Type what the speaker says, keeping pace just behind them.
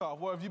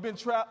Well, if you've been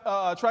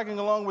tracking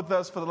along with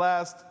us for the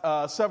last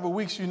several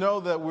weeks, you know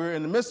that we're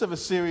in the midst of a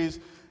series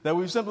that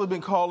we've simply been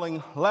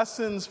calling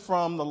Lessons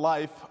from the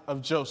Life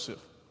of Joseph.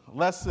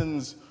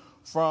 Lessons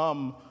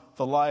from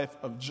the Life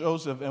of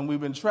Joseph. And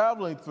we've been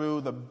traveling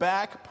through the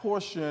back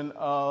portion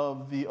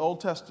of the Old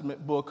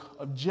Testament book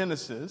of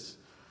Genesis,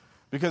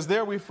 because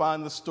there we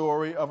find the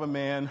story of a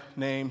man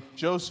named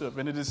Joseph.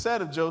 And it is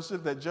said of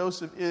Joseph that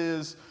Joseph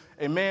is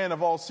a man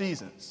of all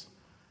seasons.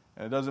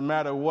 And it doesn't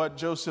matter what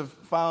Joseph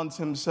finds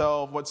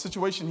himself, what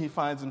situation he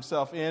finds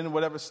himself in,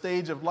 whatever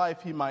stage of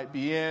life he might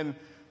be in,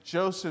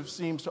 Joseph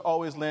seems to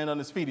always land on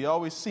his feet. He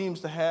always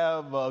seems to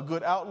have a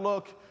good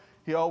outlook.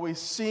 He always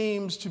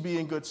seems to be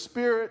in good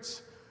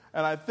spirits.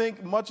 And I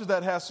think much of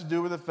that has to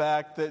do with the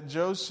fact that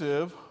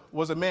Joseph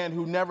was a man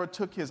who never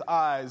took his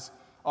eyes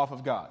off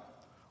of God.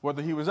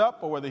 Whether he was up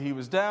or whether he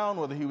was down,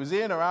 whether he was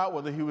in or out,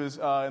 whether he was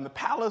in the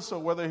palace or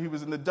whether he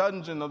was in the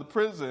dungeon or the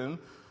prison,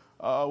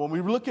 when we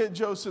look at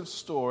Joseph's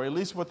story, at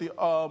least what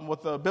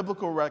the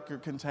biblical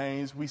record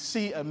contains, we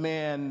see a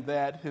man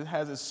that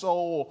has his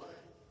soul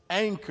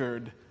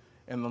anchored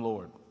in the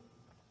Lord.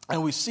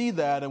 And we see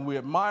that and we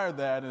admire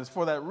that, and it's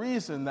for that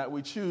reason that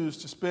we choose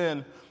to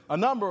spend a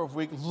number of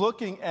weeks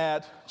looking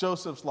at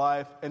Joseph's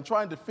life and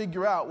trying to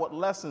figure out what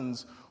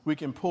lessons we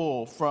can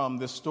pull from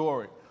this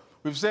story.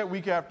 We've said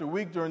week after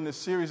week during this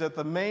series that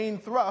the main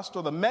thrust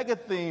or the mega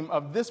theme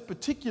of this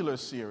particular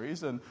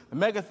series and the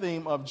mega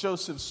theme of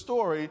Joseph's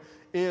story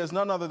is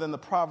none other than the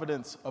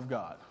providence of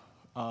God,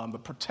 the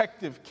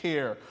protective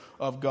care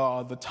of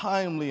God, the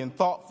timely and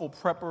thoughtful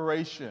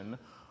preparation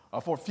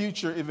for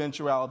future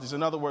eventualities.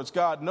 In other words,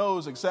 God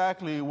knows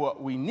exactly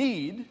what we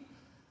need,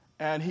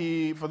 and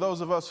He, for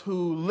those of us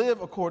who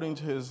live according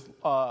to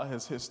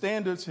His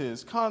standards,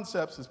 His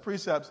concepts, His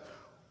precepts,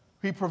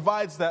 He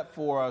provides that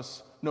for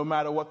us no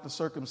matter what the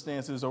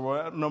circumstances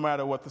or no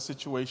matter what the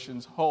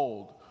situations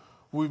hold.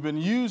 We've been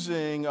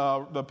using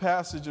the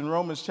passage in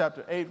Romans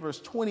chapter 8, verse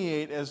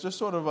 28 as just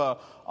sort of an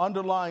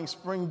underlying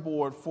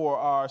springboard for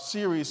our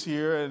series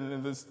here,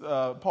 and this,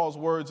 Paul's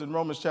words in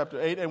Romans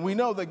chapter 8. And we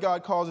know that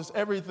God causes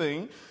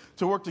everything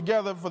to work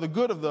together for the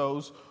good of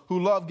those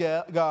who love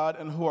God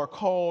and who are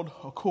called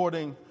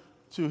according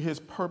to His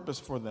purpose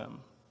for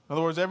them. In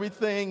other words,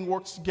 everything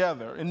works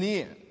together in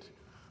the end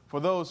for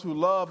those who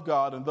love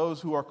God and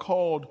those who are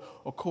called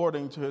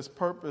according to His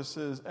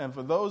purposes. And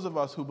for those of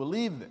us who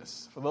believe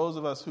this, for those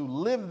of us who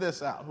live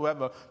this out, who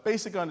have a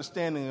basic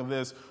understanding of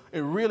this, it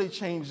really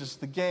changes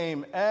the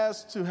game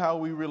as to how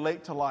we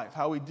relate to life,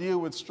 how we deal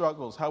with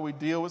struggles, how we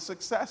deal with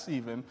success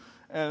even,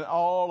 and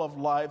all of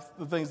life,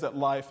 the things that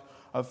life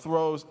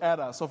throws at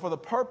us. So for the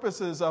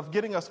purposes of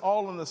getting us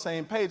all on the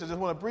same page, I just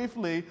want to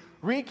briefly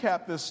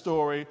recap this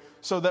story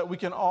so that we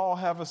can all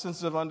have a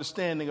sense of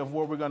understanding of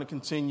where we're going to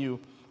continue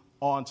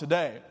on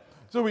today.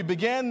 So we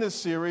began this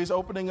series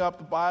opening up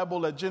the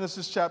Bible at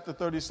Genesis chapter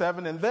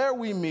 37, and there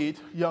we meet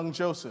young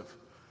Joseph.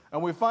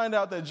 And we find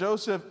out that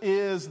Joseph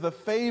is the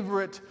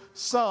favorite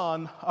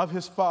son of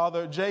his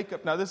father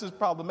Jacob. Now this is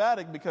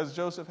problematic because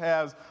Joseph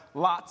has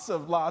lots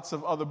of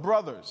other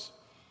brothers.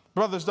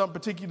 Brothers don't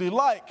particularly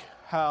like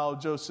how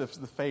Joseph's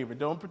the favorite,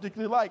 don't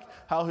particularly like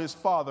how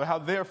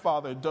their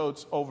father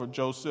dotes over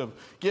Joseph,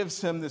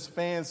 gives him this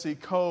fancy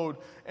coat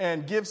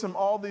and gives him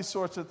all these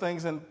sorts of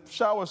things and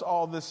showers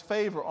all this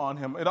favor on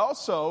him. It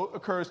also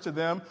occurs to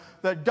them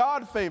that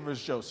God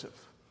favors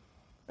Joseph.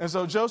 And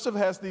so Joseph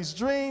has these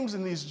dreams,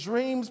 and these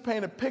dreams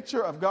paint a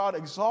picture of God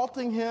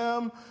exalting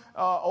him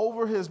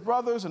over his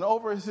brothers and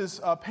over his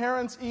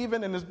parents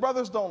even, and his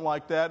brothers don't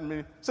like that. I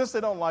mean, since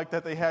they don't like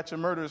that, they hatch a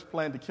murderous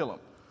plan to kill him.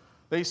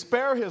 They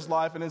spare his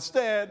life, and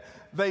instead,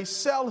 they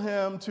sell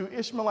him to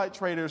Ishmaelite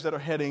traders that are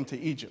heading to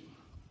Egypt.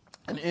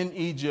 And in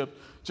Egypt,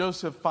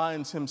 Joseph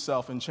finds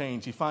himself in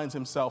chains. He finds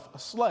himself a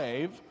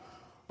slave.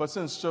 But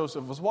since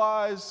Joseph was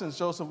wise, since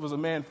Joseph was a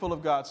man full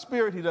of God's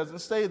Spirit, he doesn't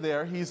stay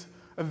there. He's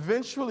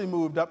eventually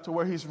moved up to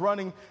where he's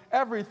running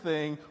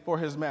everything for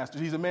his master.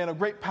 He's a man of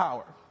great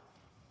power.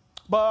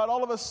 But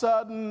all of a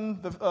sudden,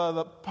 the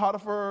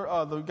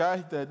Potiphar, the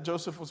guy that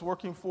Joseph was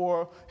working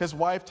for, his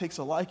wife takes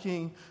a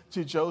liking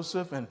to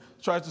Joseph and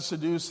tries to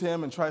seduce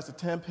him and tries to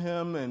tempt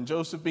him. And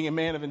Joseph, being a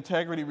man of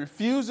integrity,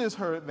 refuses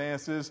her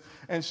advances,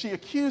 and she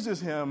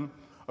accuses him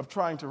of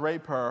trying to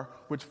rape her,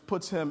 which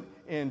puts him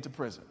into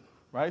prison.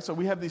 Right? So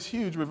we have these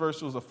huge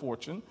reversals of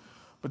fortune.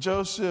 But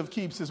Joseph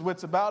keeps his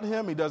wits about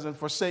him. He doesn't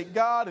forsake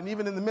God. And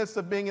even in the midst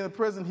of being in the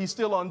prison, he's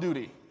still on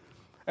duty.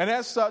 And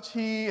as such,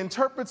 he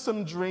interprets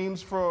some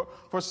dreams for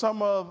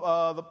some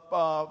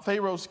of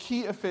Pharaoh's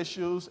key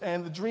officials,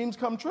 and the dreams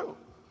come true.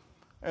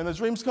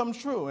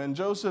 And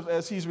Joseph,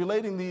 as he's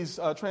relating these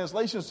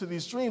translations to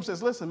these dreams,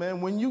 says, listen,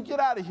 man, when you get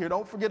out of here,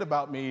 don't forget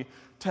about me.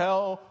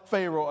 Tell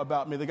Pharaoh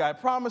about me. The guy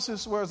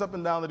promises, swears up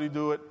and down that he'd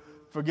do it,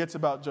 forgets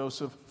about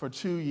Joseph for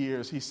 2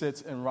 years. He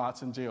sits and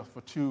rots in jail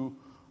for 2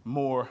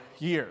 more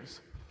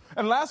years.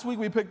 And last week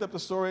we picked up the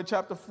story of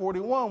chapter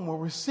 41, where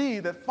we see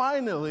that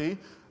finally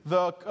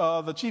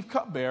the chief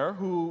cupbearer,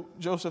 who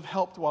Joseph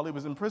helped while he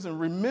was in prison,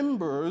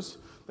 remembers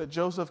that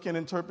Joseph can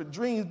interpret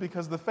dreams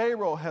because the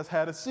Pharaoh has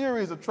had a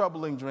series of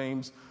troubling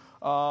dreams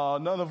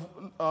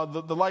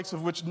the likes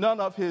of which none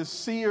of his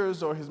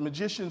seers or his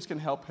magicians can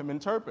help him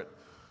interpret.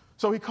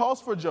 So he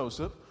calls for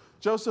Joseph.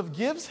 Joseph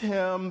gives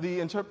him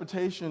the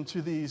interpretation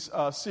to these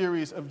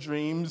series of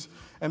dreams,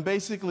 and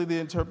basically the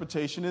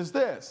interpretation is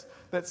this,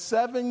 that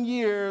 7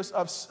 years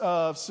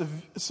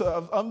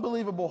of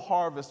unbelievable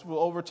harvest will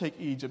overtake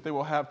Egypt. They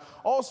will have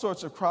all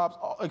sorts of crops,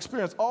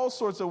 experience all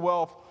sorts of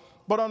wealth,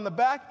 but on the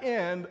back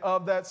end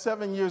of that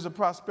 7 years of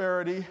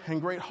prosperity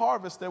and great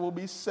harvest, there will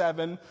be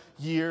 7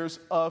 years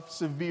of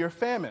severe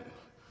famine.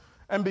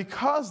 And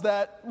because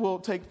that will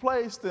take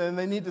place, then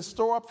they need to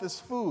store up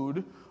this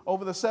food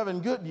over the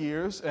 7 good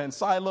years and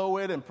silo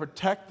it and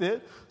protect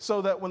it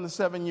so that when the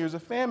 7 years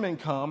of famine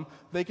come,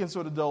 they can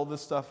sort of dole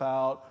this stuff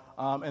out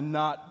and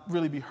not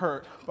really be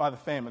hurt by the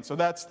famine. So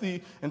that's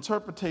the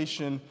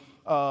interpretation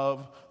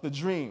of the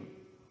dream.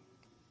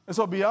 And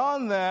so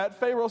beyond that,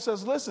 Pharaoh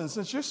says, listen,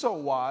 since you're so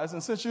wise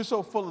and since you're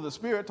so full of the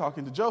Spirit,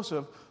 talking to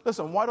Joseph,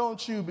 listen, why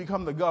don't you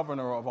become the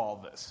governor of all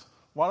this?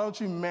 Why don't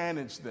you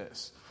manage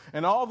this?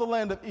 In all the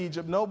land of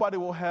Egypt, nobody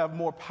will have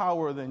more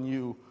power than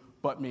you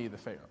but me, the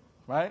Pharaoh,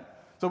 right?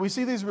 So we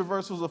see these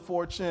reversals of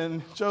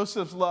fortune.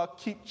 Joseph's luck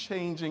keep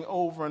changing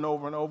over and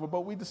over and over,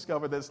 but we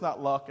discover that it's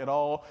not luck at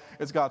all.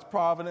 It's God's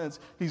providence.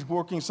 He's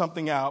working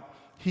something out.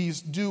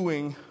 He's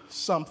doing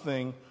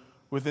something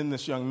within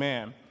this young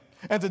man.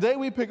 And today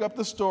we pick up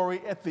the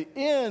story at the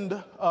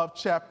end of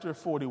chapter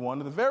 41,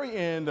 at the very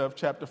end of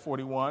chapter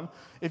 41.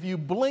 If you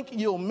blink,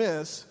 you'll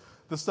miss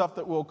the stuff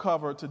that we'll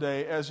cover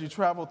today as you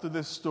travel through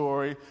this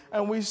story.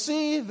 And we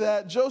see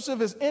that Joseph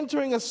is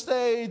entering a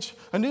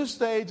new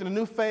stage and a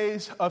new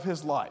phase of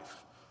his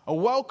life, a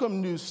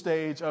welcome new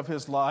stage of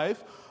his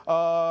life.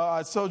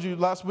 I told you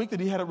last week that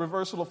he had a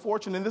reversal of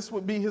fortune, and this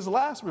would be his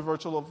last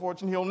reversal of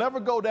fortune. He'll never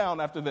go down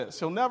after this.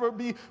 He'll never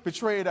be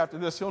betrayed after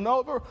this. He'll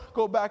never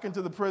go back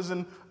into the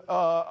prison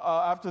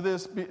after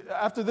this.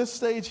 After this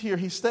stage here,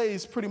 he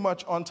stays pretty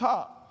much on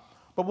top.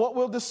 But what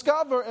we'll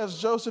discover as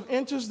Joseph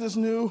enters this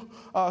new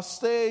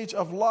stage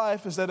of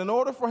life is that in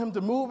order for him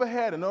to move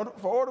ahead, in order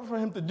for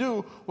him to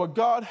do what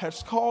God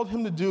has called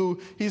him to do,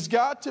 he's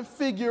got to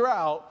figure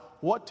out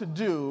what to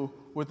do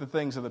with the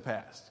things of the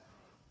past.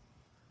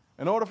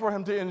 In order for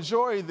him to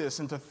enjoy this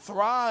and to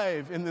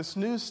thrive in this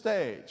new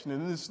stage and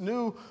in this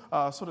new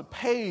sort of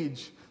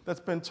page that's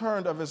been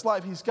turned of his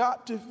life, he's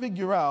got to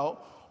figure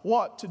out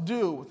what to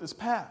do with his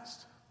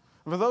past.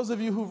 And for those of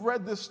you who've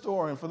read this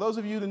story, and for those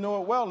of you who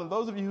know it well, and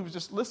those of you who've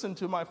just listened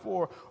to my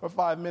 4 or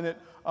 5 minute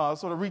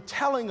sort of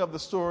retelling of the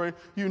story,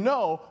 you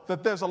know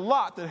that there's a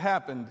lot that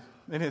happened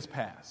in his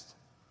past.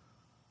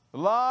 A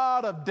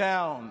lot of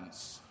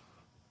downs,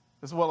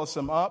 as well as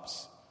some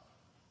ups.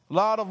 A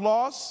lot of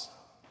loss,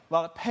 a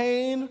lot of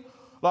pain,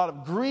 a lot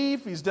of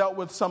grief. He's dealt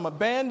with some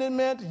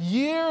abandonment,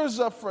 years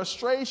of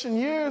frustration,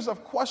 years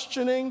of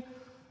questioning.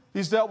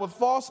 He's dealt with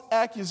false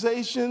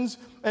accusations,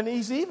 and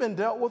he's even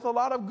dealt with a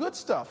lot of good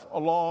stuff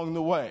along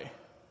the way.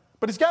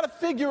 But he's got to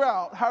figure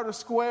out how to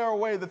square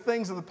away the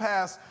things of the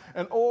past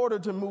in order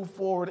to move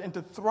forward and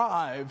to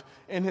thrive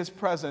in his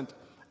present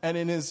and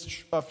in his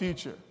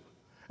future.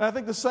 And I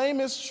think the same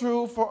is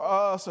true for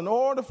us. In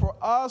order for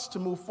us to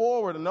move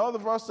forward, in order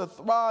for us to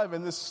thrive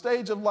in this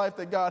stage of life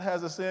that God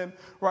has us in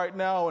right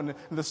now, and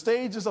the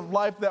stages of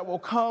life that will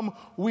come,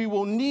 we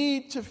will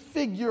need to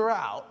figure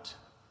out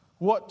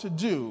what to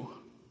do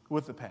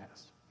with the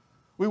past.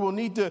 We will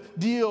need to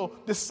deal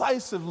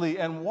decisively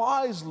and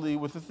wisely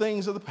with the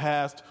things of the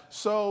past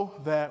so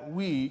that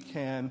we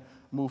can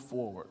move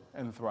forward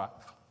and thrive.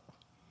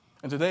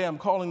 And today I'm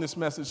calling this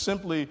message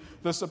simply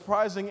the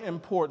surprising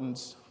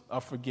importance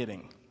of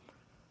forgetting.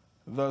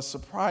 The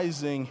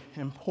surprising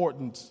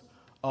importance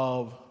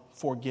of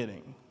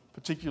forgetting,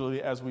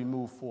 particularly as we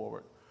move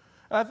forward.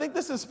 And I think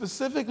this is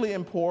specifically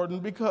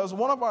important because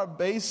one of our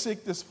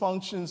basic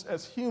dysfunctions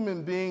as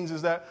human beings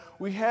is that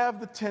we have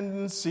the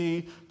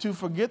tendency to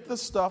forget the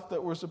stuff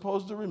that we're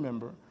supposed to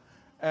remember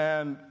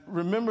and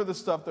remember the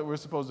stuff that we're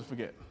supposed to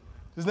forget.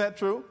 Isn't that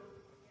true?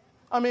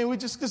 I mean, we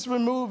just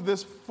remove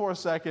this for a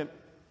second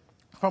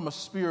from a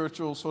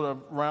spiritual sort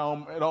of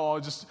realm at all.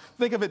 Just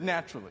think of it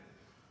naturally.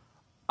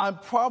 I'm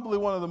probably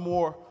one of the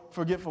more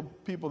forgetful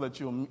people that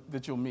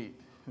you'll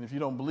meet. And if you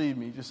don't believe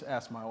me, just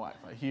ask my wife.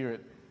 I hear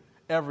it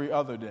every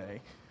other day,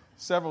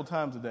 several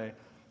times a day,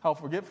 how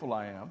forgetful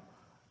I am.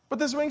 But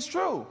this rings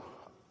true.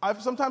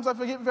 Sometimes I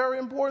forget very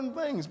important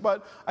things,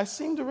 but I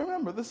seem to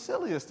remember the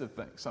silliest of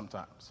things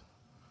sometimes,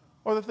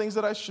 or the things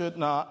that I should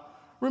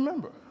not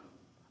remember.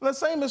 And the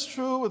same is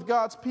true with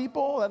God's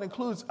people. That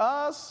includes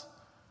us.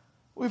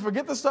 We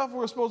forget the stuff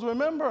we're supposed to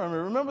remember, and we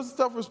remember the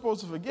stuff we're supposed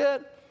to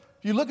forget.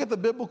 If you look at the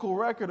biblical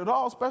record at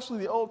all, especially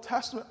the Old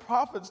Testament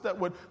prophets that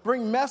would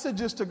bring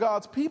messages to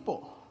God's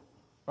people,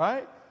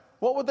 right?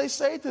 What would they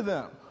say to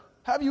them?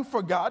 Have you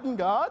forgotten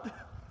God?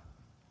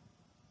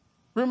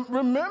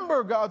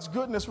 Remember God's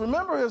goodness.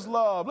 Remember his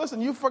love. Listen,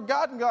 you've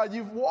forgotten God.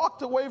 You've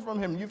walked away from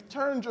him. You've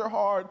turned your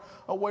heart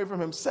away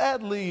from him.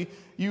 Sadly,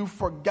 you've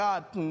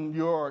forgotten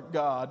your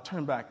God.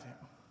 Turn back to him.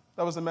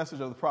 That was the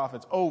message of the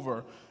prophets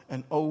over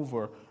and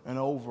over and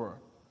over.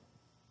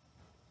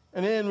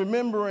 And in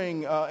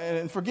remembering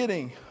and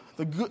forgetting,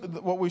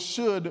 what we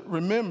should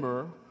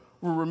remember,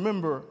 we'll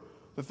remember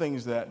the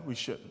things that we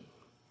shouldn't.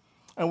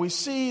 And we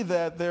see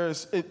that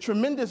there's a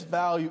tremendous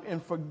value in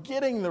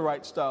forgetting the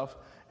right stuff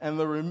and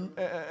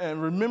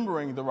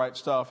remembering the right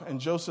stuff,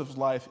 and Joseph's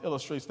life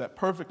illustrates that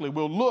perfectly.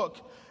 We'll look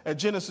at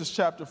Genesis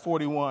chapter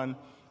 41.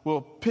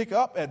 We'll pick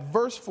up at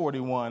verse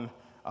 41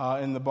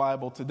 in the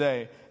Bible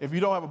today. If you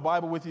don't have a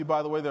Bible with you,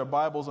 by the way, there are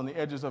Bibles on the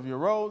edges of your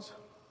rows.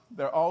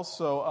 We'll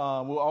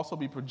also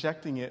be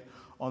projecting it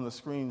on the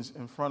screens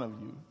in front of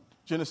you.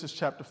 Genesis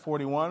chapter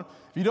 41.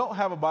 If you don't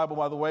have a Bible,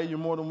 by the way, you're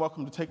more than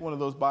welcome to take one of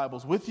those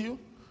Bibles with you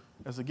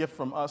as a gift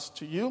from us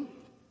to you.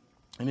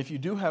 And if you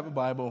do have a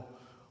Bible,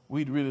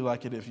 we'd really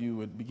like it if you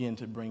would begin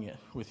to bring it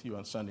with you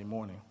on Sunday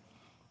morning.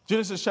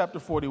 Genesis chapter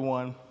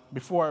 41.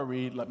 Before I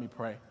read, let me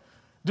pray.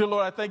 Dear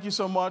Lord, I thank you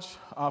so much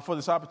for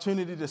this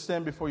opportunity to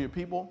stand before your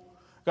people.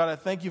 God, I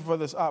thank you for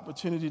this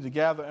opportunity to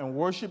gather and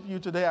worship you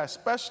today. I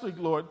especially,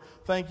 Lord,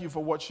 thank you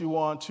for what you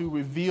want to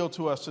reveal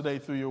to us today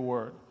through your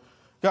word.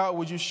 God,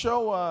 would you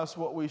show us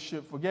what we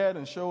should forget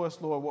and show us,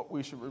 Lord, what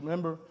we should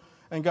remember?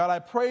 And God, I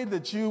pray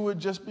that you would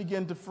just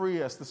begin to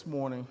free us this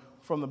morning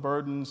from the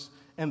burdens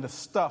and the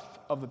stuff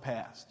of the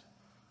past.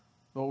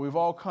 Lord, we've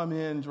all come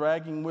in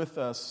dragging with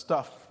us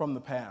stuff from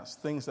the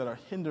past, things that are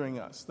hindering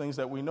us, things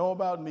that we know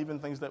about and even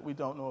things that we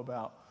don't know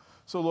about.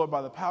 So, Lord,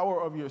 by the power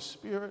of your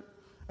Spirit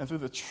and through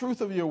the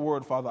truth of your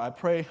word, Father, I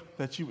pray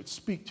that you would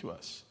speak to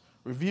us,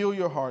 reveal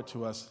your heart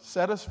to us,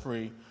 set us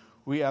free.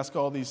 We ask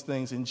all these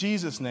things in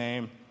Jesus'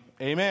 name.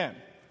 Amen.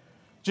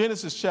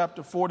 Genesis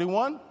chapter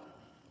 41.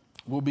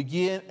 We'll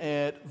begin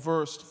at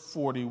verse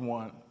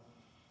 41.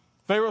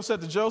 Pharaoh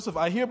said to Joseph,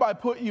 I hereby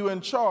put you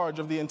in charge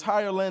of the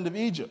entire land of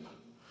Egypt.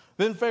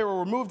 Then Pharaoh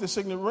removed the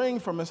signet ring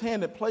from his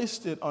hand and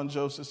placed it on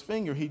Joseph's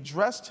finger. He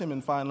dressed him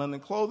in fine linen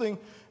clothing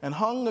and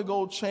hung a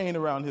gold chain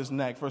around his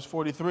neck. Verse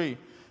 43.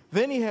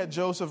 Then he had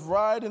Joseph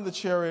ride in the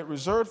chariot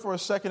reserved for a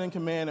second in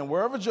command, and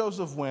wherever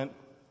Joseph went,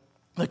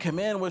 the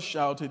command was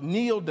shouted,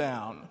 kneel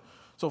down.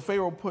 So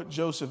Pharaoh put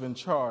Joseph in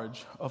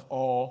charge of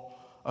all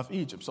of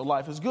Egypt. So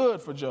life is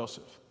good for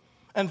Joseph.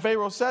 And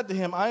Pharaoh said to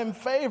him, I am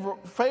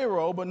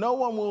Pharaoh, but no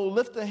one will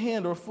lift a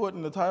hand or foot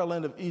in the entire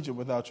land of Egypt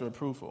without your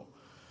approval.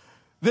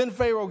 Then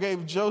Pharaoh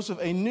gave Joseph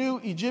a new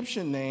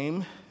Egyptian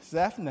name,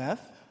 Zaphnath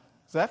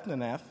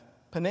Paneah.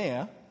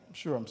 I'm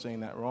sure I'm saying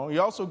that wrong. He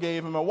also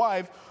gave him a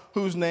wife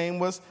whose name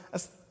was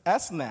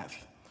Asenath.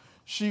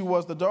 She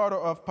was the daughter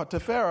of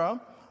Potiphera,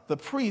 the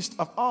priest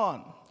of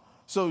On.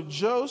 So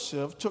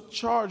Joseph took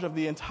charge of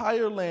the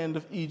entire land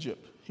of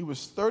Egypt. He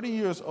was 30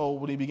 years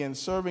old when he began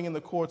serving in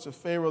the courts of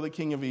Pharaoh, the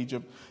king of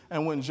Egypt.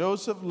 And when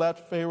Joseph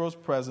left Pharaoh's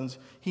presence,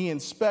 he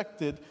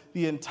inspected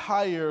the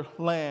entire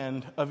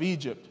land of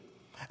Egypt.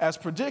 As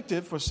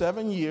predicted, for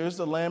 7 years,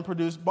 the land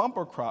produced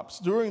bumper crops.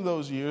 During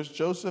those years,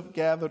 Joseph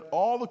gathered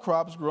all the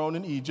crops grown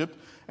in Egypt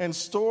and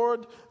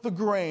stored the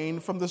grain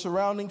from the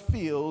surrounding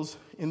fields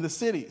in the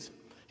cities.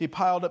 He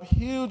piled up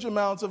huge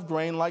amounts of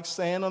grain like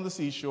sand on the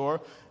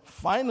seashore.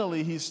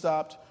 Finally, he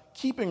stopped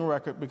keeping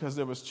record because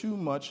there was too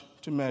much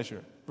to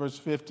measure. Verse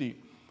 50.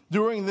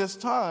 During this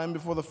time,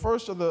 before the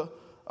first of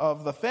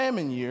the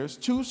famine years,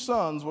 2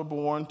 sons were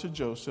born to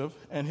Joseph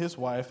and his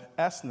wife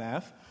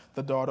Asenath,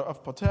 the daughter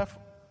of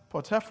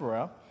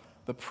Potiphera,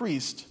 the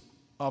priest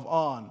of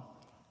On.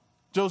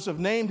 Joseph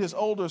named his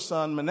older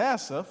son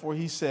Manasseh, for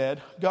he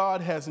said,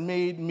 God has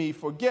made me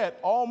forget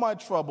all my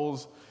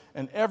troubles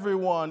and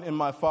everyone in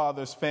my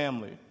father's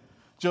family.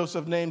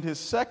 Joseph named his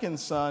second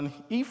son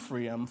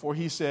Ephraim, for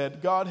he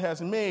said, God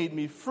has made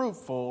me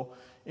fruitful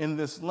in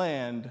this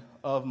land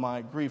of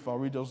my grief. I'll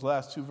read those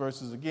last 2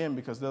 verses again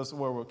because that's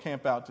where we'll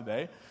camp out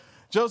today.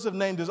 Joseph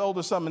named his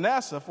older son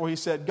Manasseh, for he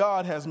said,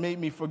 God has made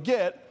me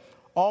forget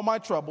all my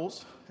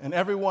troubles and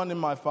everyone in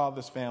my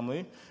father's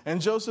family.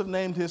 And Joseph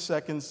named his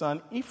second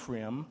son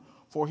Ephraim,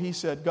 for he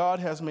said, God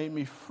has made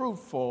me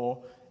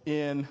fruitful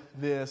in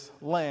this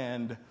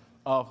land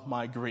of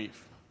my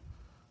grief.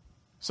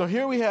 So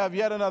here we have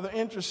yet another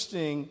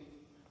interesting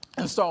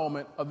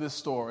installment of this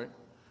story.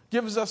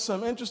 Gives us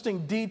some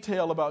interesting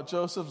detail about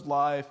Joseph's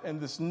life and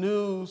this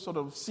new sort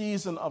of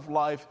season of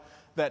life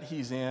that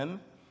he's in.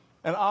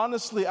 And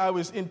honestly, I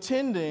was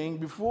intending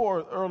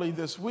before early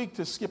this week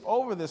to skip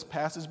over this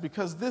passage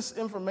because this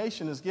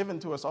information is given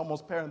to us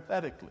almost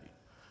parenthetically.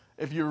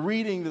 If you're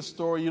reading this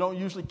story, you don't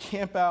usually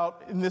camp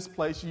out in this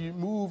place. You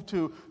move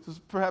to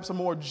perhaps a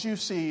more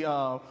juicy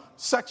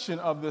section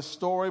of this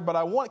story. But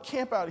I want to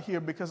camp out here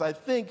because I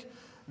think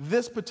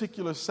this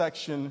particular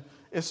section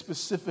is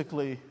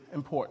specifically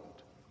important.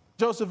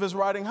 Joseph is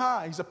riding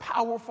high. He's a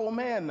powerful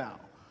man now.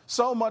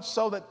 So much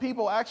so that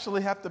people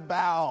actually have to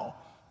bow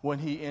when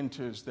he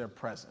enters their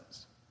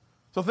presence.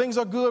 So things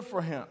are good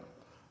for him.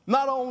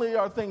 Not only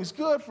are things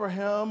good for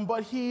him,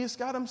 but he's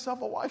got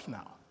himself a wife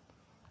now.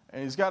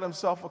 And he's got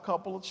himself a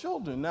couple of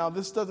children. Now,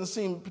 this doesn't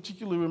seem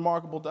particularly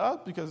remarkable to us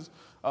because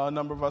a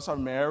number of us are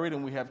married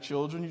and we have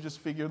children. You just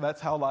figure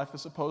that's how life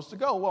is supposed to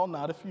go. Well,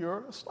 not if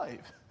you're a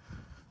slave.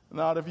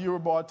 Not if you were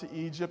brought to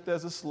Egypt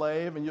as a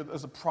slave and you're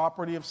as a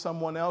property of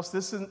someone else.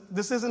 This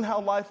isn't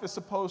how life is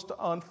supposed to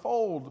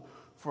unfold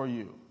for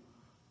you.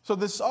 So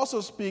this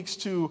also speaks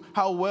to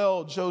how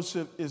well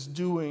Joseph is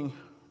doing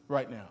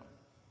right now.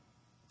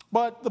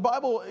 But the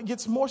Bible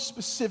gets more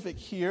specific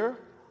here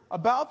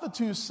about the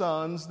two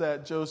sons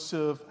that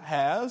Joseph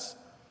has,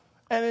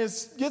 and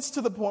it gets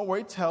to the point where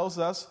he tells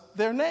us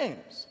their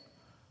names.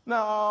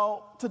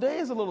 Now, today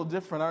is a little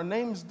different. Our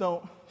names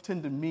don't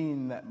tend to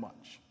mean that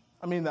much.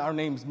 I mean, our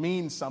names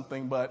mean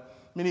something, but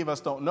many of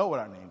us don't know what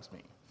our names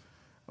mean.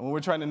 And when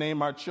we're trying to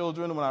name our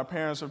children, when our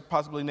parents are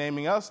possibly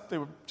naming us, they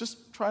were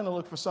just trying to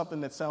look for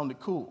something that sounded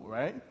cool,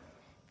 right?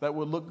 That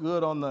would look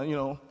good on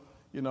the,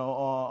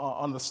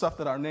 on the stuff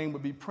that our name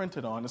would be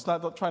printed on. It's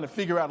not trying to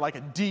figure out like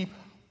a deep,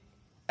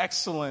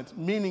 excellent,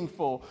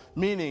 meaningful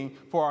meaning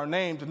for our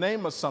name to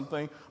name us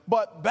something.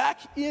 But back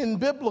in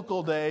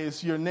biblical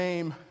days, your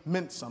name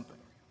meant something.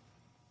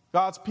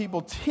 God's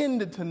people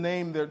tended to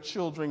name their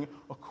children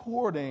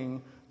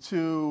according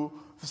to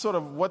sort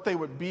of what they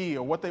would be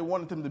or what they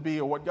wanted them to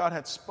be or what God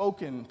had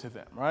spoken to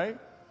them, right?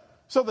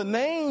 So the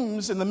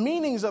names and the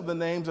meanings of the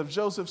names of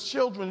Joseph's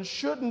children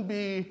shouldn't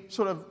be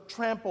sort of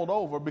trampled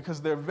over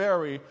because they're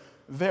very,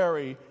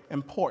 very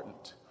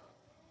important.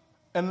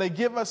 And they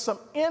give us some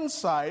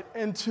insight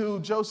into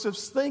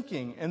Joseph's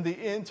thinking and the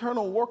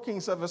internal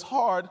workings of his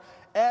heart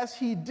as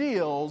he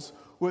deals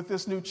with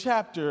this new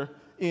chapter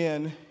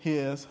in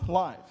his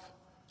life.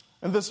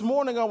 And this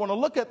morning, I want to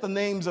look at the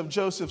names of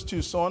Joseph's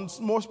two sons.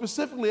 More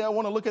specifically, I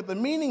want to look at the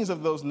meanings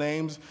of those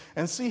names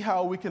and see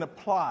how we can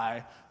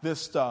apply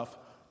this stuff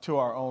to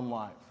our own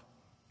life.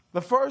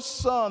 The first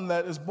son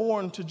that is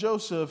born to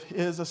Joseph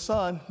is a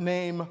son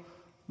named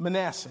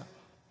Manasseh.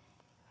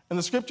 And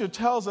the scripture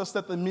tells us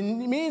that the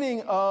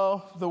meaning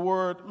of the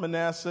word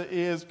Manasseh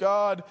is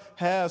God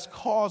has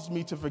caused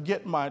me to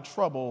forget my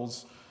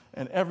troubles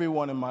and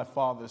everyone in my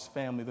father's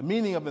family. The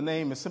meaning of the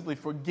name is simply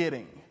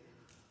forgetting.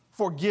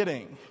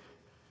 Forgetting.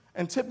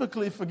 And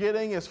typically,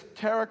 forgetting is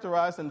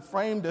characterized and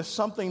framed as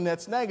something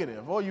that's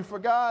negative. Oh, you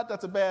forgot,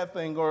 that's a bad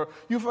thing. Or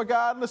you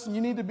forgot, listen,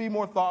 you need to be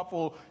more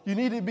thoughtful. You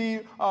need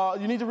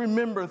to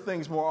remember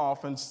things more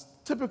often.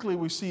 Typically,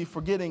 we see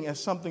forgetting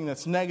as something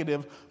that's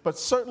negative, but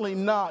certainly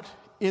not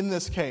in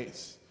this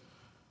case.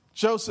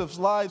 Joseph's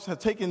lives have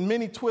taken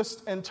many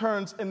twists and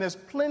turns, and there's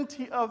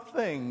plenty of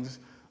things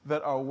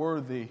that are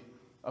worthy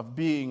of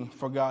being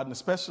forgotten,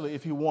 especially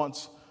if he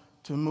wants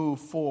to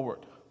move forward.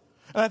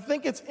 And I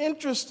think it's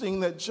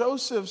interesting that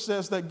Joseph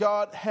says that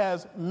God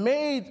has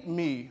made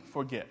me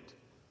forget.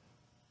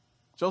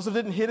 Joseph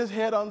didn't hit his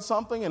head on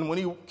something, and when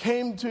he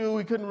came to,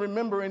 he couldn't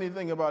remember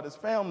anything about his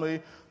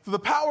family. Through the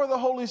power of the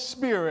Holy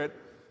Spirit,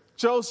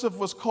 Joseph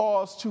was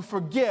caused to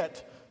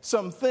forget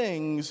some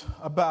things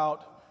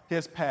about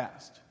his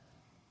past.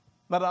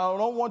 Now, I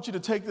don't want you to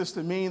take this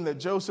to mean that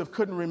Joseph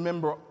couldn't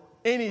remember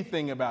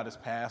anything about his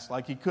past,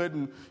 like he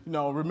couldn't,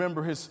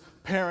 remember his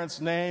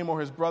parents' name or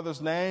his brother's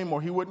name,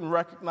 or he wouldn't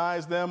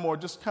recognize them, or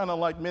just kind of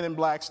like Men in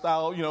Black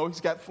style, he's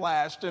got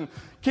flashed and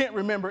can't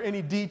remember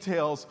any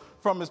details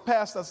from his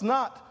past. That's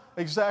not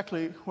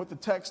exactly what the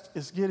text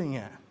is getting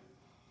at.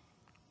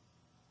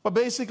 But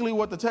basically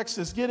what the text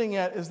is getting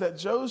at is that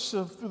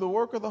Joseph, through the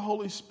work of the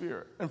Holy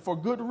Spirit, and for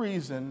good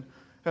reason,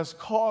 has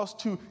caused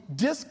to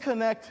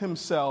disconnect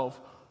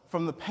himself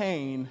from the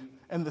pain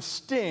and the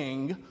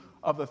sting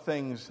of the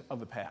things of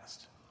the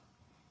past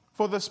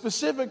for the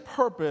specific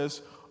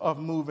purpose of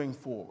moving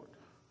forward.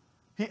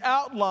 He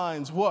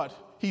outlines what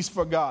he's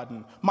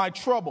forgotten: my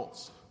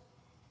troubles.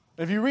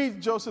 If you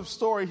read Joseph's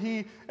story,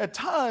 he at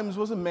times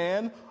was a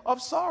man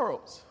of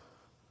sorrows.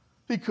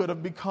 He could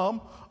have become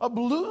a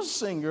blues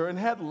singer and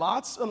had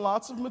lots and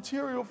lots of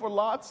material for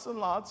lots and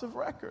lots of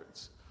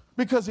records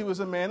because he was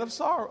a man of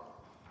sorrow,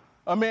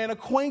 a man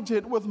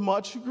acquainted with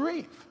much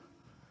grief.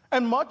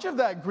 And much of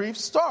that grief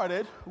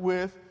started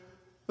with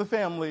the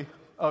family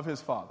of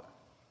his father,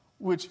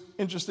 which,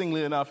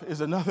 interestingly enough, is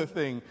another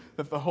thing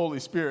that the Holy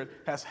Spirit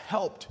has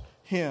helped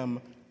him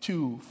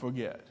to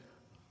forget.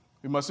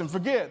 We mustn't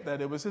forget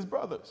that it was his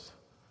brothers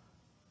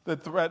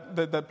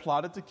that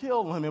plotted to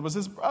kill him. It was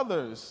his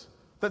brothers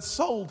that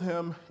sold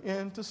him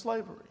into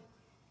slavery.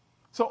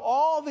 So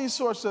all these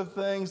sorts of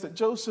things that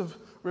Joseph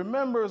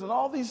remembers, and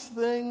all these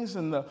things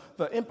and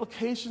the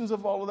implications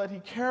of all of that, he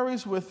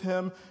carries with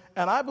him,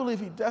 and I believe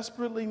he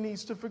desperately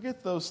needs to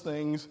forget those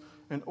things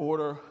in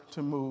order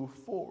to move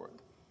forward.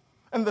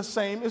 And the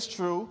same is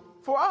true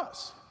for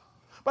us.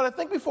 But I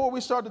think before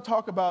we start to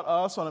talk about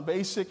us on a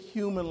basic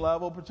human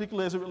level,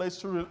 particularly as it relates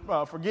to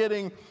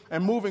forgetting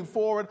and moving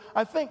forward,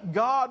 I think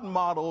God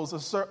models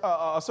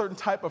a certain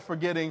type of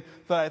forgetting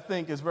that I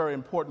think is very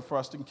important for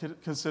us to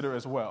consider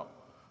as well.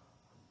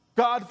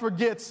 God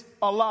forgets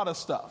a lot of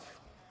stuff,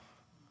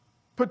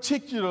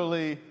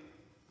 particularly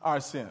our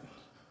sin,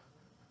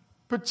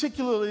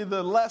 particularly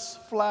the less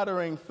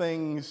flattering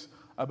things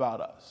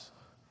about us,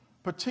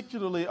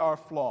 particularly our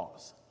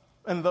flaws.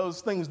 And those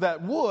things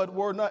that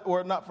were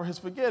not for his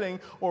forgetting,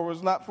 or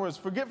was not for his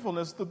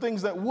forgetfulness, the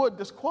things that would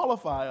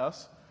disqualify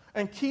us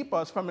and keep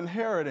us from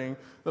inheriting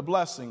the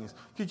blessings,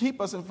 to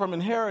keep us from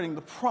inheriting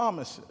the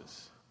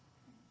promises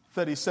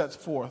that he sets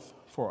forth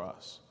for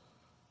us.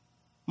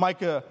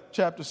 Micah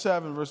chapter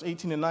 7, verse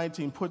 18 and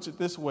 19 puts it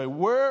this way: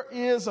 where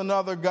is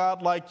another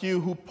God like you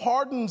who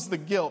pardons the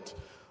guilt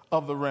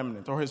of the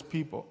remnant or his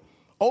people,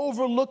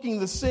 overlooking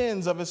the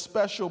sins of his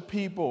special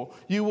people?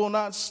 You will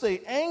not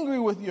stay angry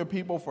with your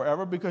people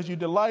forever because you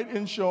delight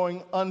in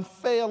showing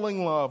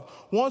unfailing love.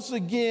 Once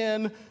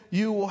again,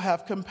 you will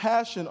have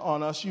compassion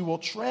on us. You will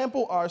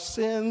trample our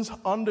sins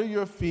under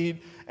your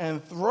feet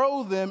and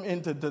throw them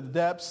into the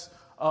depths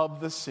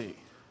of the sea.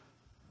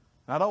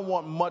 I don't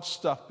want much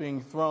stuff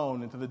being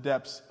thrown into the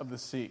depths of the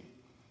sea.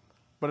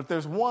 But if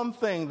there's one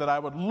thing that I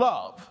would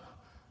love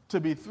to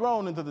be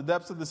thrown into the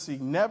depths of the sea,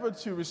 never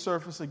to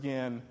resurface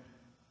again,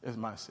 is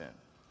my sin.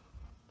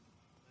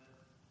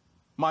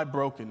 My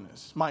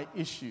brokenness, my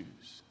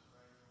issues.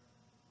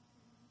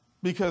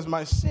 Because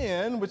my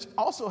sin, which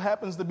also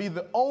happens to be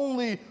the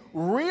only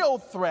real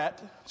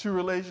threat to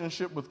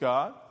relationship with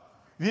God,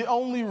 the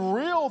only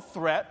real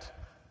threat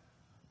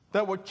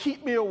that would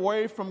keep me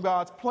away from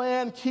God's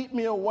plan, keep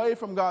me away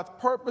from God's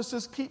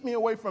purposes, keep me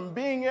away from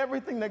being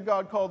everything that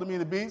God called me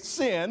to be,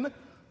 sin.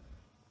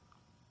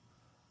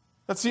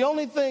 That's the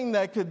only thing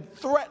that could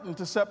threaten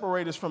to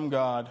separate us from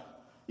God.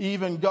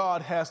 Even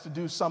God has to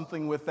do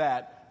something with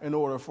that in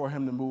order for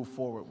him to move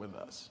forward with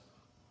us.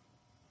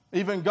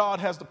 Even God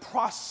has to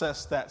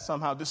process that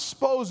somehow,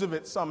 dispose of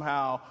it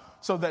somehow,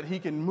 so that he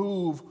can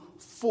move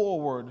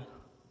forward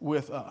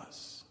with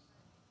us.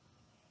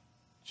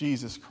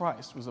 Jesus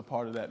Christ was a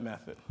part of that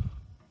method.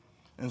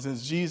 And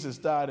since Jesus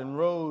died and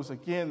rose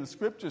again, the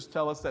scriptures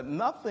tell us that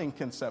nothing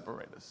can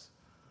separate us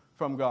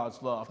from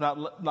God's love.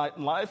 Not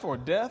life or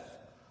death,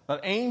 not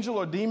angel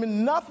or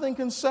demon, nothing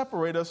can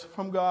separate us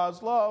from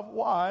God's love.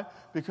 Why?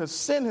 Because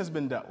sin has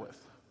been dealt with.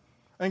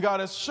 And God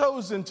has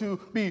chosen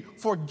to be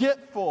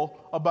forgetful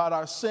about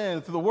our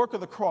sin through the work of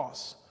the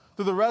cross,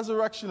 through the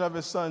resurrection of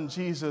his son,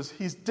 Jesus.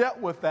 He's dealt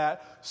with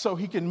that so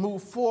he can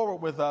move forward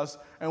with us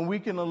and we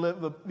can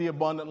live the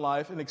abundant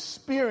life and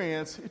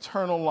experience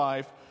eternal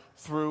life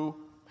through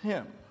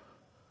him.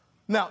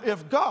 Now,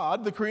 if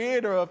God, the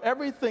creator of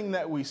everything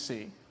that we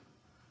see,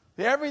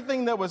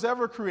 everything that was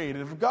ever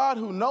created, if God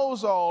who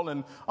knows all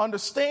and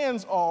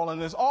understands all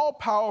and is all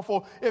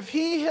powerful, if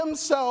he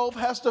himself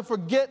has to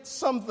forget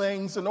some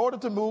things in order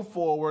to move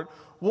forward,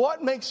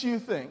 what makes you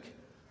think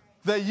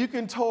that you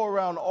can tow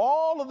around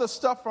all of the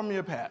stuff from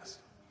your past,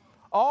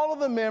 all of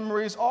the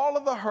memories, all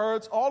of the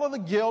hurts, all of the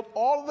guilt,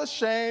 all of the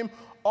shame,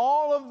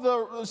 all of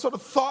the sort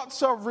of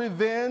thoughts of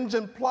revenge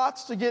and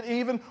plots to get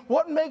even?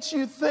 What makes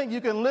you think you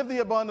can live the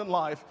abundant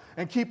life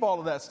and keep all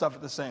of that stuff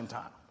at the same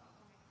time?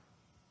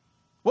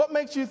 What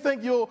makes you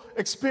think you'll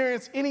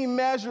experience any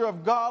measure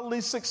of godly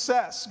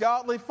success,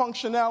 godly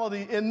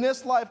functionality in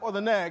this life or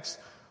the next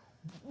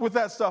with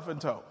that stuff in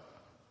tow?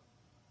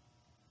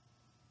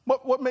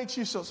 What makes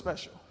you so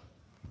special?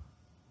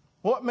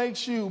 What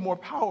makes you more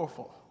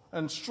powerful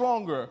and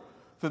stronger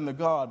than the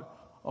God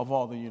of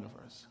all the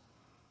universe?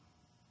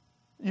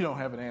 You don't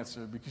have an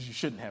answer because you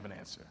shouldn't have an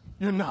answer.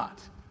 You're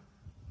not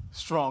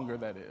stronger,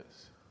 that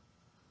is.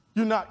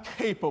 You're not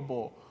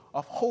capable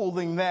of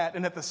holding that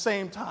and at the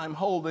same time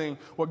holding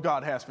what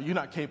God has for you. You're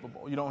not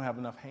capable. You don't have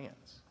enough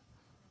hands.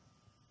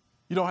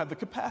 You don't have the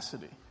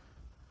capacity.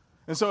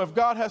 And so if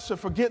God has to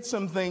forget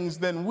some things,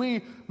 then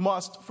we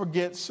must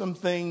forget some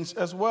things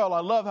as well. I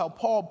love how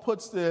Paul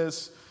puts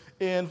this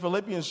in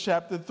Philippians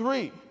chapter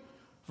 3,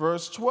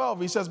 verse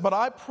 12. He says, "But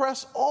I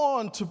press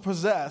on to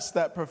possess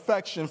that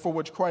perfection for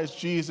which Christ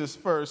Jesus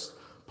first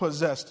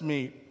possessed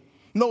me.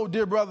 No,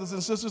 dear brothers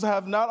and sisters, I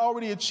have not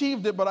already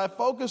achieved it, but I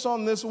focus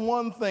on this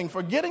one thing,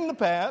 forgetting the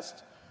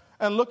past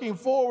and looking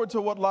forward to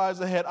what lies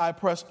ahead. I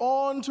press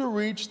on to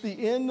reach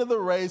the end of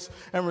the race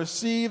and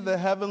receive the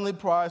heavenly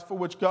prize for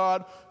which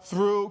God,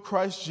 through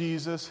Christ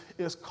Jesus,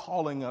 is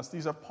calling us."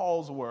 These are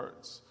Paul's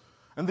words,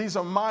 and these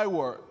are my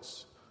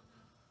words.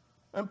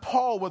 And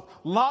Paul, with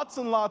lots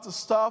and lots of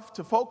stuff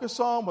to focus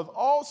on, with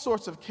all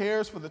sorts of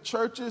cares for the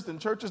churches and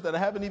churches that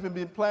haven't even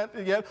been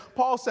planted yet,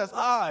 Paul says,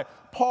 I,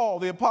 Paul,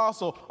 the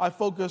apostle, I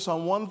focus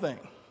on one thing,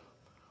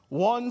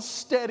 one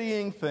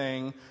steadying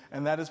thing,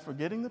 and that is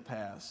forgetting the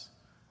past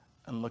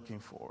and looking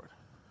forward.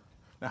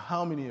 Now,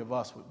 how many of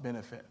us would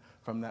benefit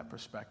from that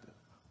perspective?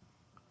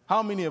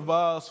 How many of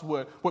us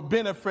would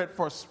benefit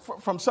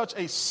from such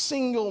a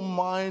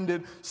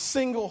single-minded,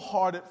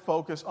 single-hearted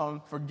focus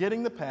on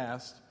forgetting the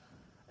past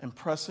and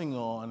pressing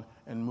on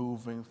and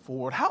moving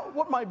forward?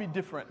 What might be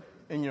different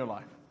in your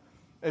life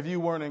if you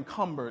weren't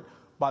encumbered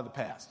by the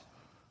past?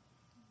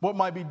 What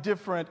might be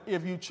different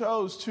if you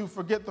chose to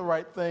forget the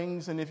right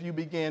things and if you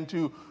began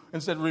to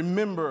instead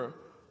remember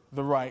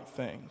the right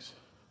things?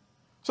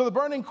 So the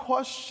burning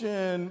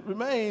question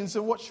remains,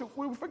 what should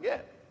we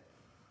forget?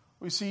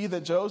 We see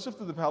that Joseph,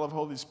 through the power of the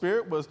Holy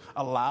Spirit, was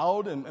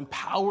allowed and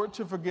empowered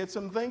to forget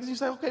some things. You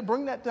say, okay,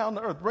 bring that down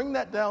to earth. Bring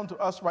that down to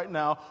us right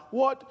now.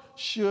 What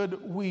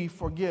should we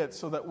forget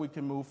so that we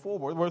can move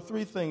forward? Well,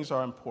 three things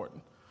are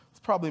important. It's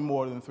probably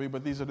more than three,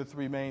 but these are the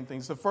three main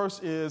things. The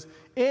first is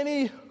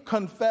any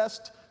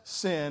confessed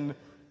sin,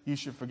 you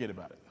should forget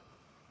about it.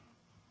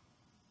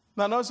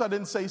 Now, notice I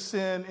didn't say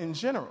sin in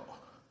general,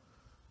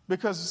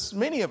 because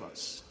many of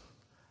us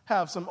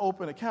have some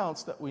open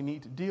accounts that we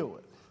need to deal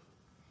with.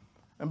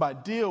 And by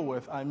deal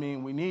with, I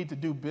mean we need to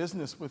do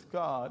business with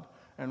God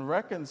and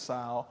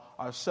reconcile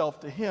ourselves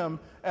to Him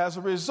as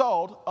a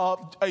result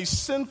of a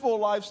sinful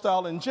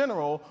lifestyle in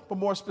general, but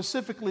more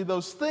specifically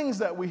those things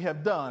that we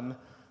have done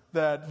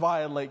that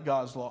violate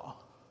God's law,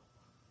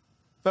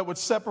 that would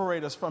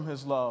separate us from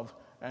His love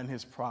and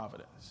His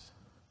providence.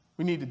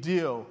 We need to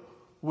deal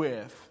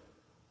with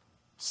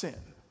sin.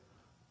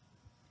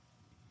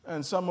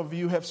 And some of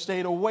you have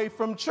stayed away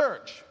from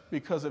church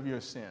because of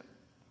your sin.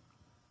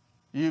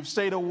 You've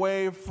stayed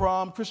away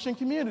from Christian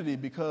community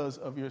because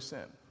of your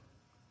sin.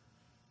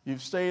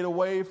 You've stayed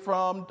away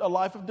from a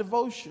life of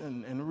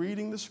devotion and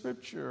reading the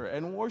scripture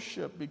and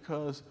worship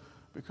because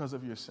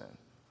of your sin.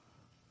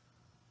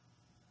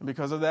 And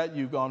because of that,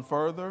 you've gone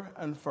further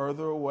and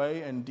further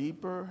away and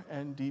deeper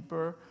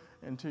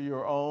into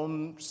your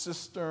own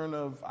cistern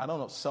of,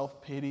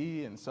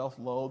 self-pity and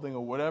self-loathing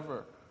or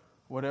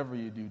whatever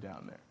you do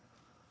down there.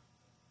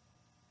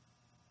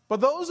 But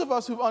those of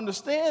us who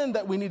understand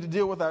that we need to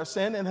deal with our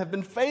sin and have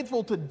been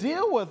faithful to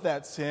deal with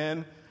that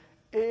sin,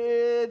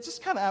 it's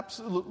just kind of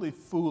absolutely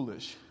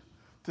foolish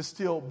to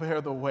still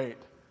bear the weight,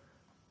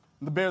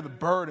 to bear the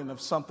burden of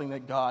something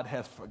that God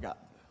has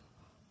forgotten.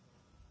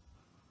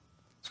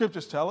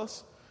 Scriptures tell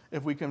us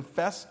if we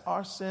confess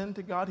our sin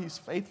to God, He's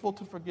faithful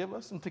to forgive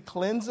us and to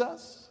cleanse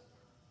us.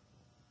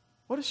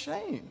 What a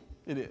shame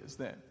it is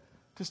then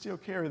to still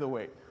carry the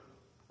weight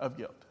of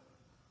guilt.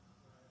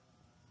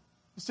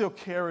 To still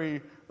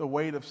carry the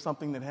weight of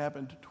something that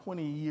happened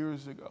 20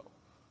 years ago.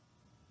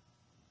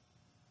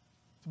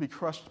 To be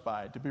crushed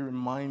by it, to be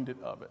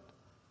reminded of it,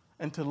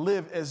 and to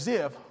live as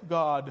if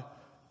God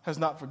has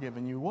not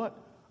forgiven you. What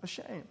a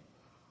shame.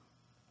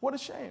 What a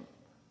shame.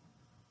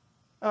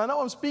 And I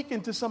know I'm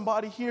speaking to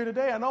somebody here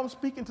today. I know I'm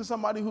speaking to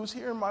somebody who's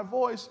hearing my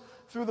voice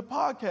through the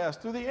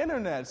podcast, through the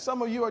internet.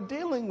 Some of you are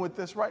dealing with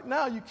this right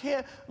now. You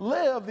can't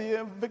live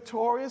the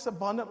victorious,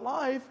 abundant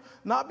life,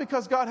 not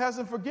because God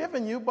hasn't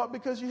forgiven you, but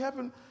because you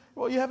haven't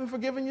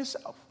forgiven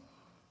yourself.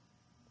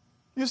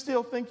 You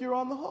still think you're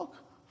on the hook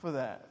for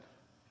that.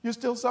 You're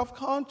still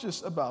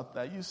self-conscious about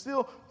that. You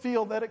still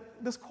feel that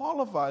it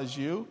disqualifies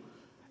you.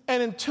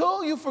 And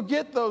until you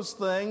forget those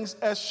things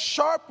as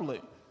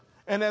sharply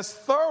and as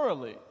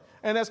thoroughly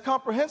and as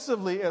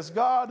comprehensively as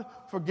God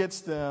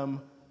forgets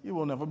them, you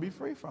will never be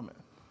free from it.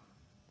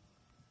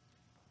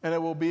 And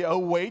it will be a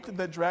weight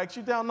that drags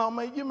you down. Now,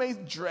 you may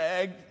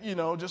drag,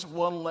 just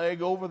one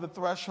leg over the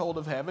threshold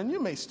of heaven.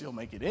 You may still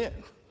make it in.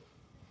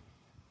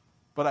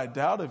 But I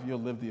doubt if you'll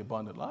live the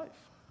abundant life.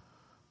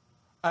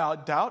 I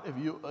doubt if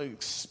you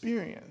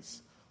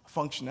experience the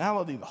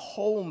functionality, the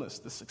wholeness,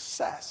 the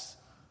success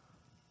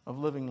of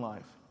living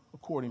life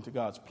according to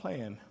God's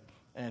plan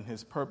and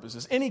His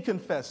purposes. Any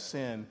confessed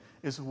sin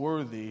is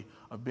worthy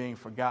of being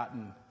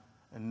forgotten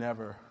and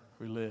never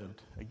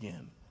relived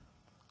again.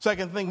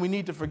 Second thing we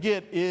need to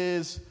forget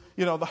is,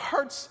 the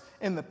hurts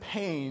and the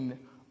pain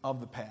of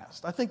the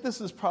past. I think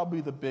this is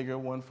probably the bigger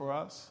one for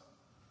us.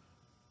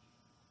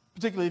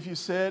 Particularly if you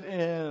sit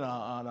in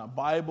a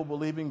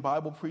Bible-believing,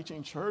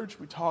 Bible-preaching church,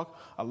 we talk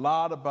a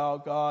lot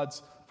about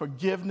God's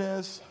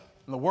forgiveness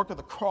and the work of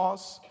the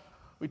cross.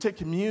 We take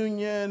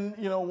communion,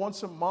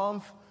 once a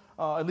month,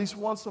 at least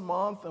once a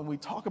month, and we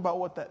talk about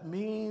what that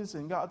means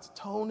and God's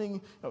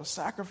atoning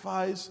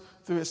sacrifice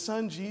through His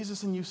Son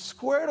Jesus, and you've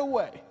squared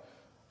away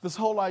this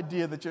whole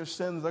idea that your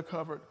sins are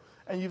covered.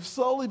 And you've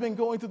slowly been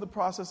going through the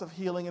process of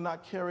healing and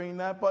not carrying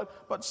that,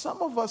 but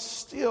some of us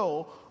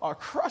still are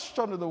crushed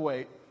under the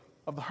weight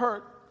of the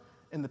hurt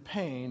and the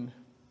pain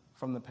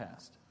from the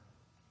past.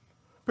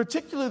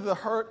 Particularly the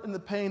hurt and the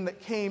pain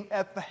that came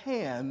at the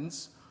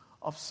hands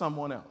of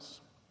someone else.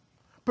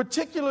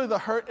 Particularly the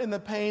hurt and the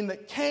pain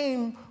that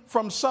came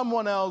from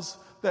someone else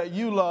that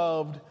you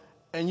loved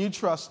and you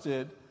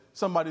trusted,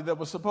 somebody that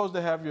was supposed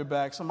to have your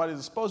back, somebody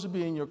that's supposed to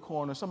be in your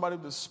corner, somebody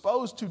that was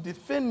supposed to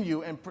defend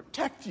you and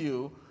protect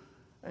you,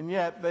 and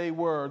yet they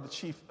were the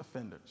chief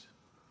offenders.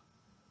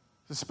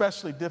 It's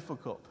especially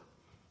difficult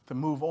to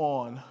move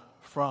on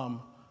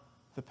from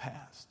the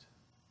past.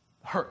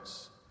 The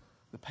hurts,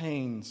 the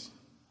pains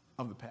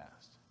of the past.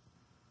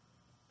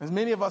 As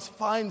many of us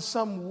find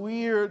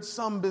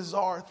some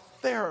bizarre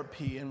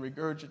therapy in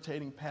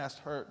regurgitating past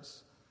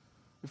hurts.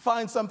 We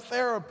find some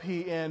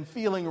therapy in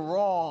feeling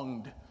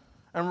wronged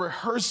and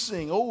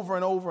rehearsing over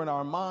and over in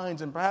our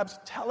minds and perhaps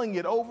telling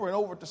it over and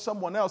over to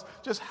someone else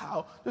just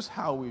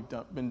how we've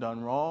been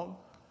done wrong.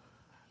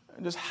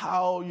 And just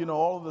how,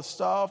 all of the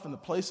stuff and the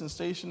place and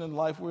station in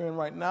life we're in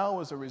right now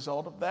is a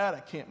result of that.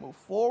 I can't move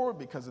forward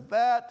because of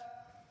that.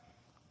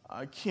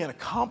 I can't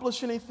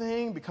accomplish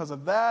anything because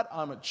of that.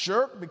 I'm a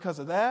jerk because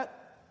of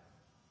that.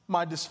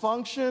 My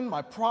dysfunction,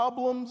 my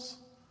problems,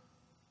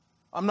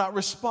 I'm not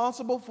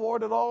responsible for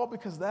it at all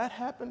because that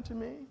happened to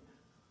me.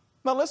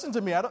 Now listen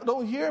to me.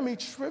 Don't hear me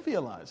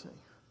trivializing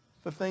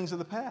the things of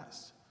the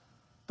past.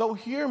 Don't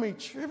hear me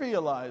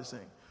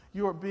trivializing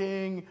you're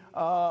being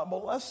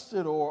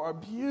molested or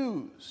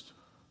abused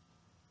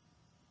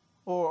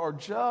or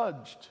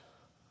judged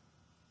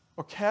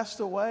or cast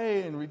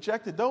away and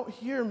rejected. Don't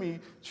hear me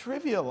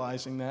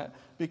trivializing that,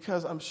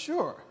 because I'm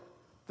sure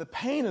the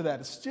pain of that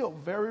is still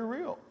very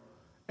real.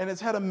 And it's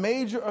had a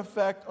major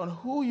effect on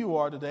who you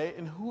are today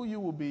and who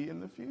you will be in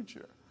the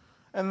future.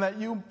 And that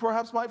you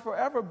perhaps might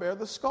forever bear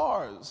the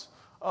scars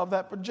of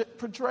that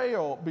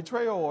betrayal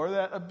or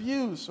that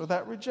abuse or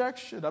that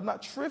rejection. I'm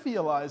not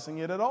trivializing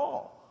it at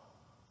all.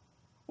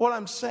 What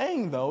I'm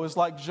saying, though, is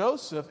like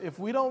Joseph, if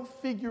we don't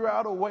figure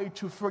out a way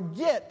to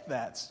forget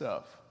that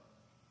stuff,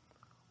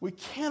 we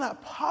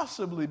cannot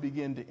possibly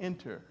begin to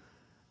enter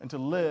and to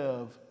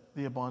live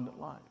the abundant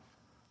life.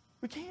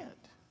 We can't.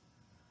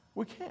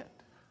 We can't.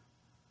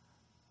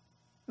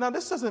 Now,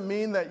 this doesn't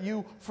mean that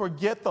you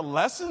forget the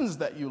lessons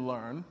that you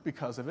learn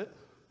because of it.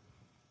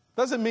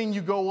 Doesn't mean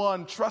you go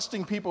on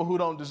trusting people who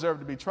don't deserve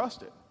to be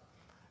trusted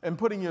and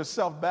putting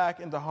yourself back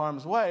into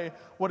harm's way.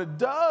 What it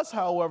does,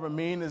 however,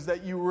 mean is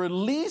that you're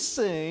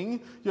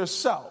releasing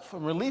yourself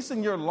and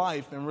releasing your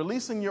life and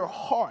releasing your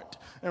heart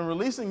and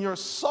releasing your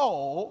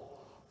soul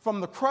from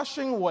the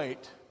crushing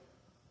weight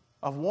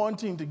of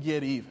wanting to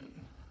get even,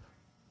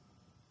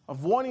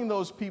 of wanting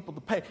those people to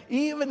pay,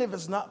 even if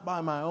it's not by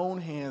my own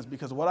hands,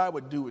 because what I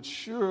would do would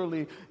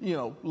surely,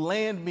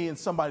 land me in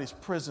somebody's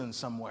prison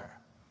somewhere.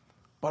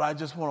 But I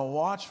just want to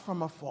watch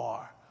from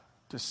afar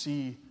to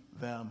see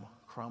them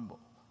crumble.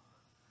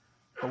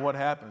 But what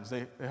happens?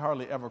 They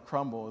hardly ever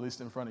crumble, at least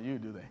in front of you,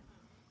 do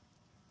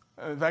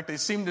they? In fact, they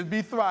seem to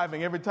be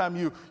thriving every time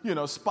you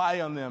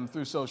spy on them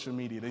through social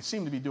media. They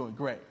seem to be doing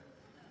great.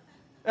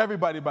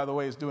 Everybody, by the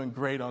way, is doing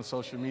great on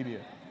social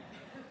media.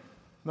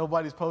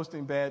 Nobody's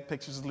posting bad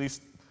pictures, at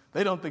least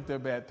they don't think they're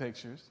bad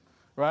pictures,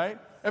 right?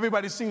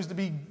 Everybody seems to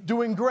be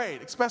doing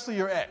great, especially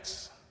your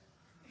ex.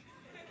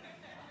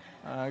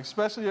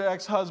 Especially your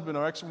ex-husband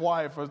or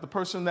ex-wife or the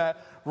person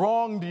that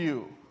wronged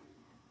you.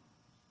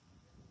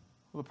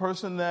 The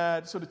person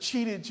that sort of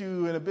cheated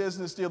you in a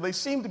business deal. They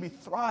seem to be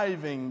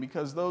thriving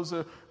because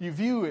you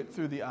view it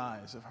through the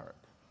eyes of hurt.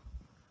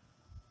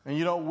 And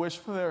you don't wish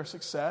for their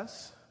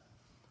success.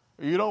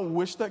 You don't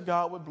wish that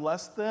God would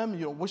bless them.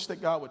 You don't wish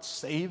that God would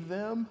save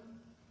them.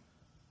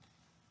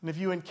 And if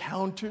you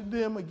encountered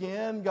them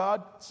again,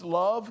 God's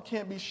love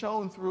can't be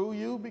shown through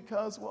you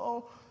because,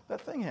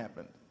 that thing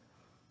happened.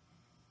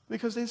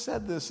 Because they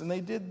said this and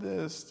they did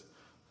this.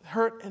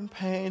 Hurt and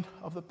pain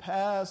of the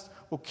past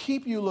will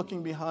keep you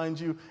looking behind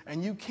you,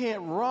 and you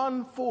can't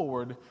run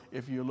forward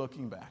if you're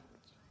looking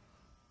backwards.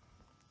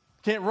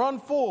 Can't run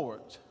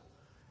forward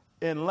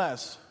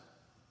unless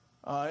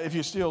if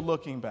you're still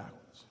looking backwards.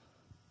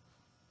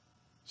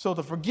 So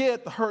to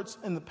forget the hurts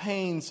and the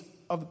pains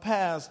of the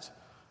past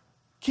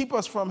keep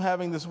us from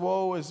having this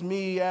woe is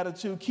me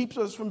attitude, keeps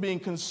us from being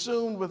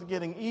consumed with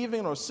getting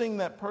even or seeing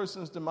that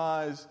person's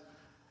demise,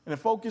 and it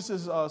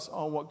focuses us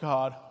on what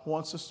God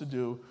wants us to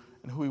do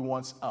and who he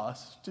wants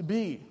us to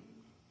be.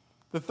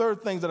 The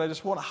third thing that I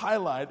just want to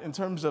highlight in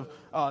terms of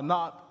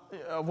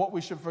what we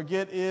should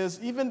forget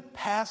is even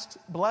past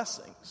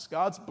blessings.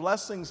 God's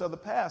blessings of the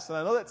past. And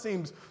I know that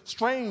seems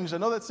strange. I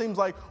know that seems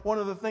like one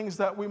of the things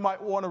that we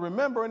might want to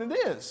remember, and it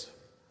is.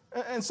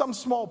 In some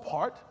small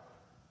part.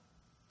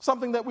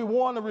 Something that we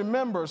want to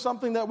remember.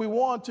 Something that we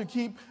want to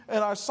keep in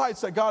our sights,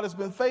 that God has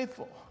been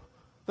faithful.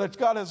 That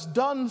God has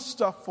done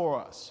stuff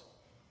for us.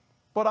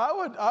 But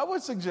I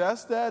would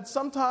suggest that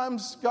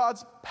sometimes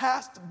God's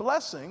past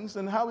blessings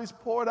and how he's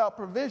poured out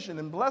provision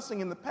and blessing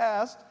in the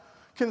past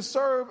can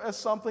serve as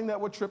something that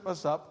would trip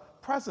us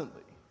up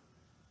presently.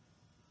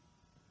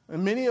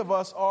 And many of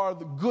us are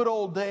the good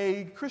old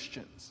day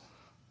Christians.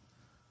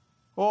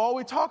 Well, all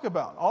we talk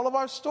about, all of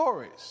our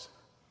stories,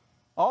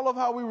 all of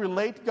how we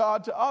relate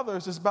God to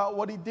others is about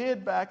what he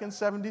did back in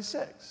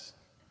 76.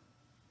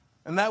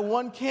 And that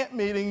one camp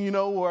meeting,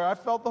 where I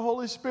felt the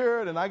Holy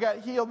Spirit and I got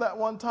healed that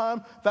one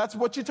time, that's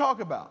what you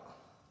talk about.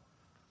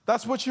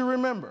 That's what you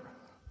remember.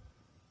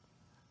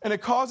 And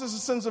it causes a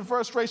sense of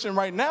frustration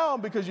right now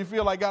because you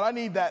feel like, God, I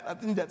need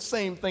that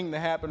same thing to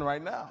happen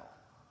right now.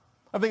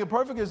 I think a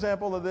perfect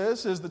example of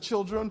this is the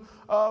children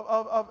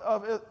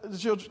of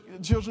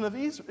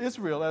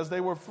Israel as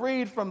they were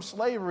freed from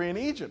slavery in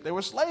Egypt. They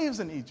were slaves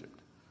in Egypt.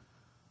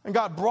 And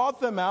God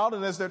brought them out,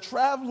 and as they're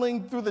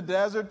traveling through the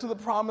desert to the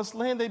promised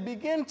land, they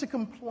begin to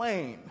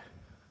complain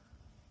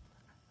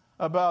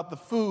about the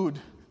food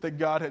that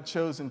God had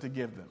chosen to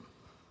give them.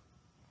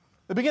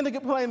 They begin to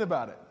complain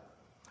about it.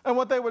 And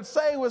what they would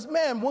say was,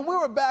 man, when we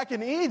were back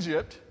in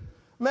Egypt,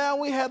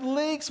 man, we had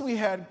leeks, we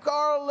had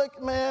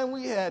garlic, man,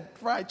 we had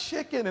fried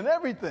chicken and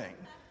everything.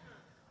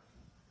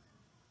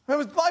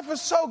 Life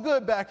was so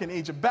good back in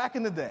Egypt, back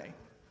in the day.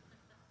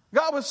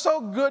 God was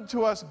so good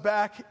to us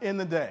back in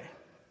the day.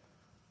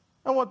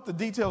 And what the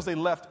details they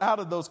left out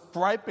of those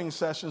griping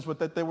sessions was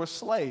that they were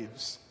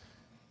slaves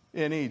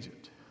in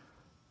Egypt,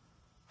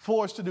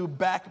 forced to do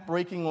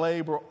back-breaking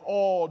labor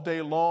all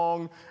day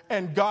long,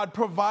 and God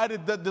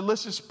provided that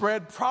delicious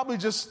bread probably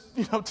just,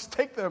 to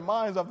take their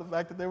minds off the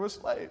fact that they were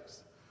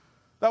slaves.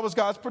 That was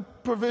God's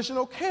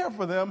provisional care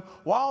for them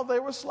while they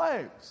were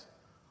slaves.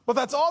 But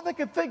that's all they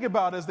could think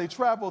about as they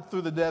traveled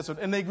through the desert,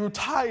 and they grew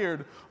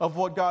tired of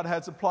what God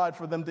had supplied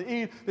for them to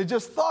eat. They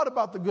just thought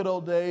about the good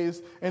old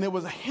days, and it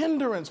was a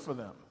hindrance for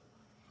them.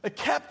 It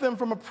kept them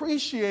from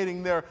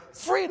appreciating their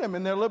freedom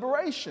and their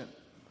liberation.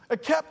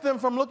 It kept them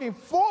from looking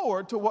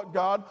forward to what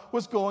God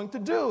was going to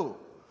do.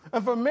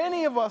 And for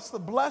many of us, the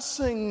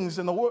blessings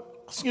and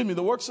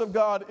the works of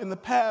God in the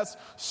past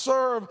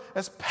serve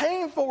as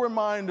painful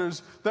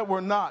reminders that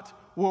we're not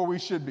where we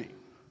should be,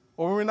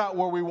 or we're not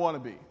where we want to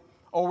be,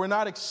 or we're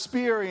not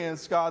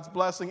experiencing God's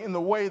blessing in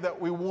the way that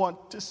we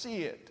want to see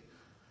it.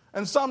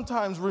 And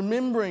sometimes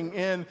remembering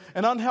in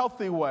an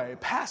unhealthy way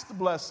past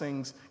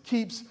blessings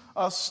keeps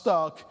us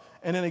stuck.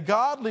 And in a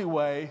godly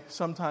way,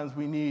 sometimes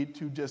we need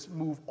to just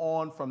move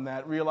on from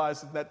that,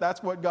 realize that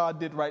that's what God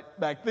did right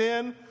back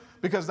then,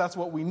 because that's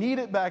what we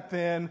needed back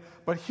then.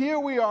 But here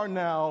we are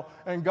now,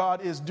 and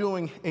God is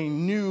doing a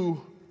new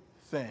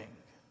thing.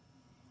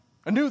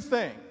 A new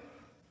thing.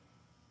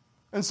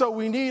 And so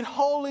we need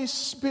Holy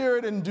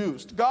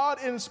Spirit-induced,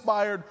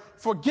 God-inspired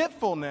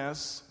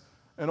forgetfulness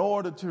in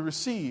order to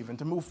receive and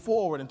to move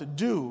forward and to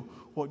do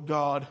what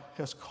God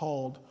has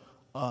called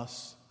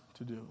us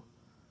to do.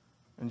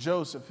 And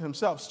Joseph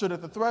himself stood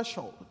at the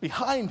threshold.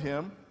 Behind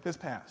him, his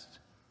past.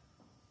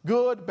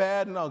 Good,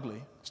 bad, and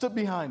ugly stood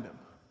behind him.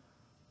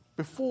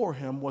 Before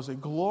him was a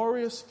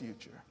glorious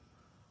future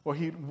where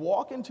he'd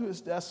walk into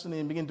his destiny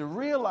and begin to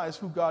realize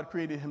who God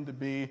created him to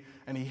be.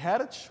 And he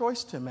had a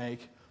choice to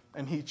make,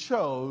 and he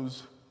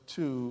chose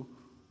to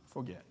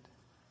forget.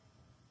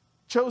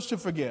 Chose to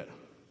forget.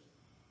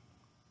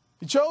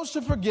 He chose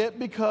to forget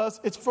because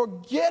it's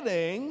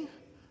forgetting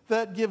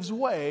that gives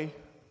way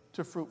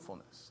to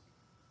fruitfulness.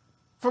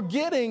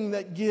 Forgetting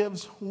that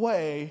gives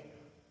way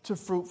to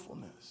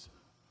fruitfulness.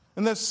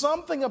 And there's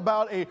something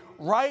about a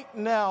right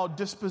now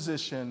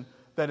disposition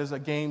that is a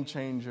game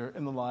changer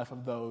in the life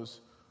of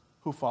those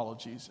who follow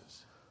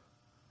Jesus.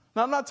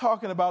 Now, I'm not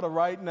talking about a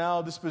right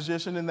now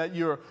disposition in that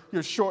you're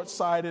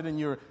short-sighted and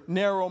you're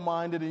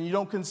narrow-minded and you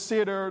don't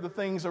consider the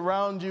things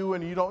around you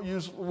and you don't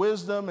use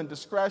wisdom and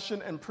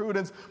discretion and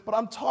prudence. But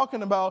I'm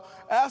talking about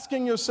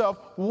asking yourself,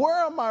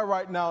 where am I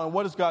right now and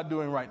what is God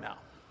doing right now?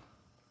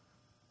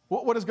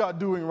 What is God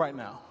doing right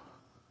now?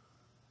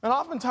 And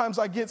oftentimes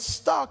I get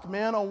stuck,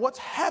 man, on what's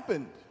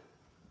happened.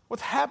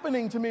 What's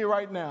happening to me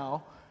right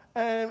now.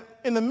 And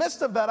in the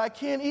midst of that, I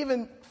can't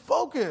even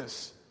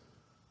focus.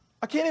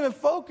 I can't even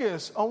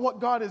focus on what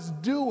God is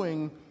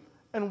doing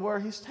and where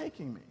he's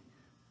taking me.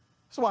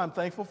 That's why I'm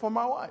thankful for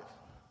my wife.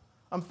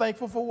 I'm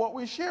thankful for what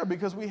we share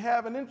because we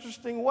have an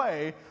interesting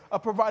way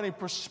of providing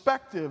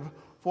perspective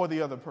for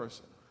the other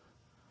person.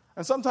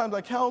 And sometimes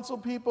I counsel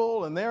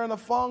people and they're in a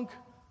funk.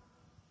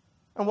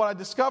 And what I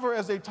discover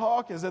as they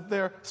talk is that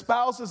their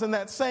spouse is in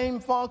that same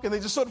funk and they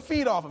just sort of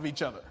feed off of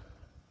each other.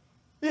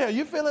 Yeah,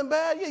 you feeling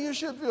bad? Yeah, you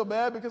should feel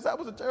bad because that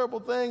was a terrible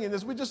thing. And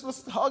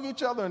let's hug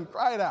each other and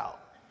cry it out.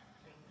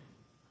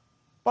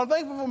 But I'm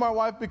thankful for my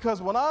wife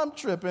because when I'm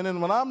tripping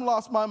and when I'm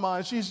lost my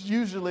mind, she's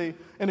usually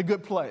in a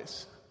good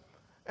place.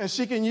 And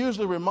she can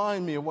usually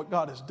remind me of what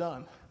God has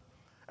done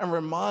and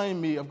remind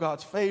me of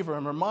God's favor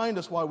and remind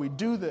us why we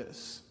do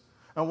this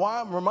and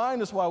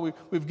remind us why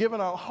we've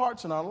given our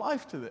hearts and our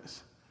life to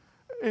this.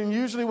 And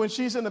usually when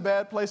she's in a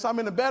bad place, I'm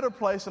in a better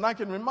place, and I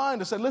can remind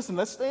her, say, listen,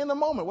 let's stay in the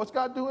moment. What's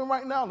God doing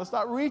right now? Let's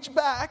not reach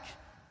back,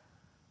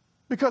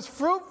 because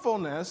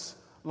fruitfulness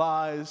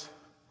lies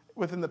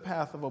within the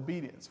path of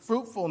obedience.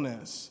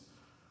 Fruitfulness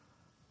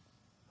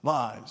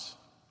lies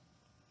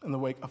in the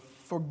wake of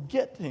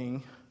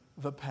forgetting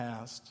the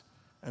past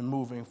and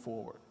moving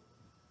forward.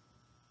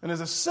 And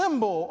as a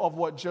symbol of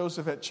what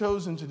Joseph had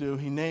chosen to do,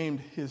 he named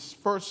his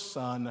first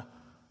son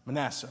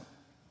Manasseh.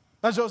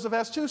 Now, Joseph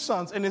has two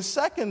sons, and his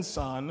second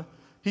son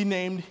he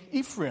named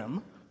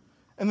Ephraim.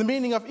 And the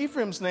meaning of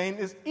Ephraim's name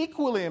is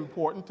equally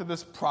important to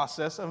this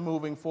process of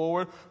moving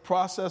forward,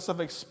 process of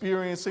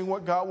experiencing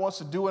what God wants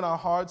to do in our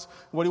hearts,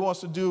 what he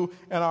wants to do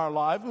in our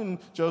life. And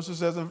Joseph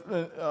says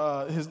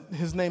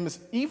his name is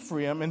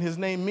Ephraim, and his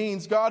name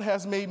means God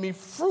has made me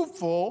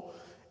fruitful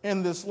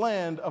in this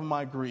land of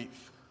my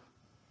grief.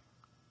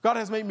 God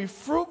has made me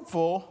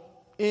fruitful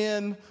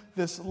in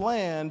this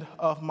land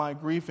of my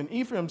grief. And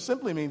Ephraim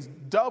simply means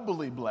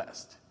doubly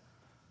blessed.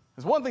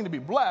 It's one thing to be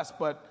blessed,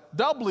 but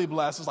doubly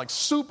blessed is like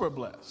super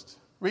blessed,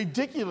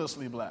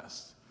 ridiculously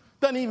blessed.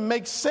 Doesn't even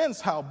make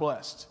sense how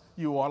blessed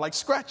you are, like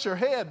scratch your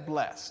head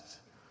blessed.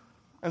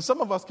 And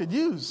some of us could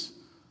use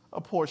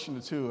a portion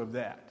or two of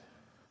that.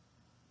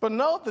 But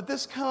note that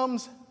this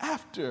comes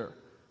after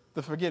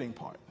the forgetting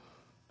part.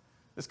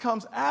 This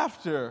comes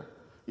after,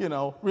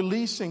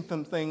 releasing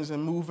some things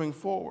and moving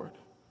forward.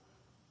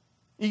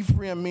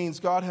 Ephraim means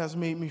God has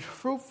made me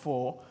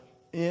fruitful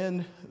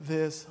in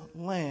this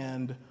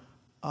land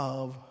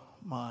of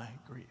my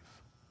grief.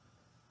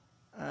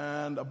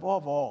 And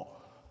above all,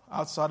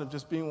 outside of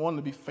just being one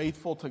to be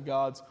faithful to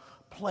God's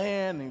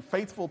plan and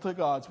faithful to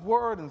God's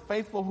word and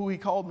faithful who he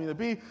called me to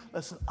be,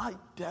 listen, I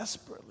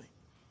desperately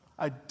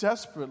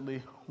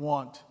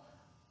want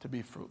to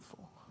be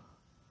fruitful.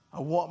 I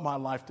want my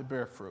life to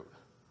bear fruit.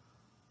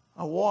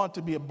 I want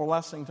to be a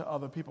blessing to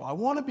other people. I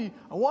want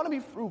to be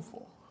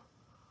fruitful.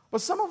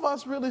 But some of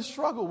us really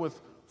struggle with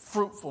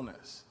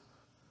fruitfulness.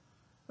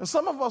 And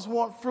some of us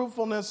want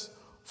fruitfulness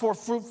for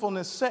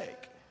fruitfulness'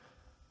 sake.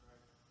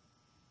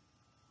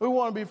 We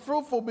want to be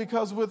fruitful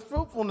because with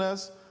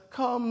fruitfulness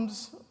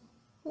comes,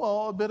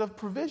 a bit of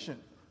provision.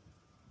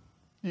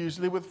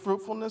 Usually with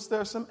fruitfulness,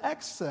 there's some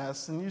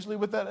excess. And usually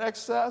with that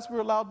excess, we're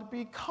allowed to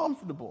be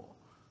comfortable.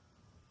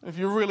 If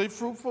you're really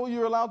fruitful,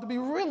 you're allowed to be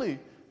really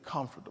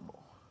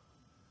comfortable.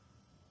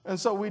 And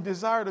so we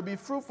desire to be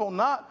fruitful,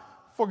 not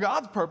for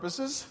God's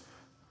purposes,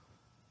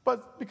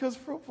 but because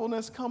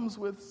fruitfulness comes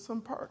with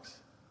some perks.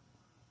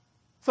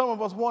 Some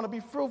of us want to be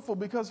fruitful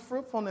because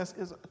fruitfulness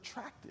is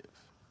attractive.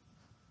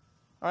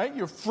 All right,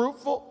 you're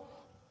fruitful,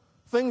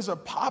 things are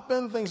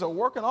popping, things are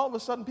working. All of a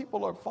sudden,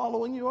 people are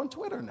following you on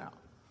Twitter now.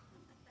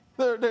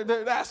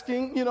 They're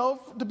asking,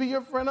 to be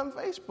your friend on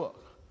Facebook.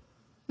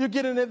 You're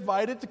getting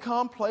invited to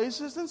come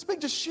places and speak.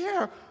 Just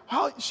share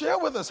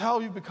with us how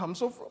you've become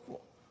so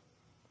fruitful.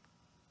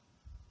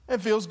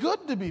 It feels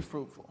good to be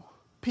fruitful.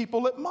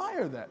 People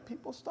admire that.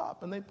 People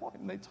stop and they point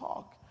and they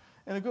talk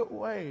in a good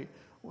way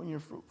when you're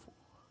fruitful.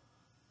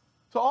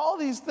 So all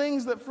these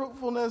things that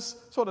fruitfulness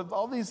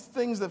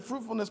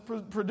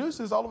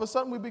produces, all of a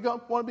sudden we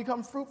want to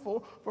become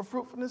fruitful for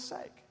fruitfulness'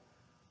 sake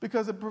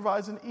because it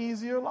provides an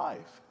easier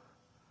life.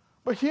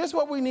 But here's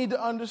what we need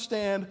to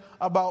understand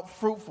about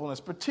fruitfulness,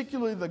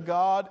 particularly the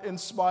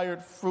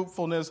God-inspired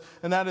fruitfulness,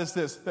 and that is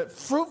this, that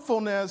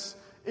fruitfulness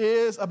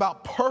is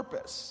about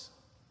purpose.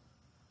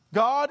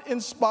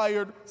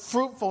 God-inspired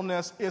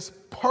fruitfulness is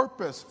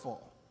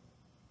purposeful.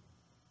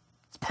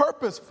 It's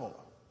purposeful.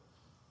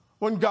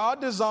 When God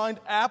designed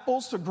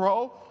apples to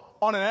grow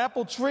on an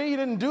apple tree, he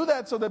didn't do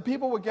that so that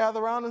people would gather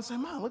around and say,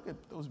 man, look at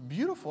those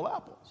beautiful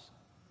apples.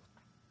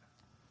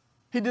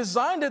 He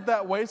designed it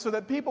that way so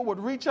that people would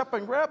reach up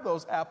and grab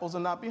those apples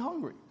and not be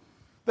hungry.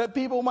 That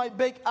people might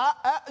bake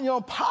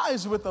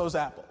pies with those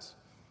apples.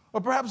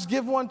 Or perhaps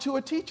give one to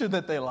a teacher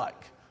that they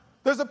like.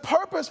 There's a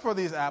purpose for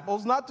these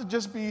apples, not to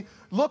just be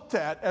looked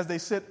at as they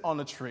sit on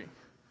a tree.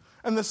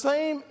 And the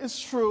same is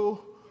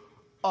true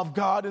of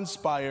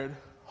God-inspired,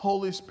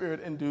 Holy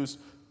Spirit-induced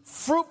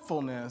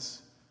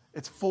fruitfulness.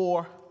 It's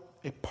for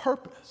a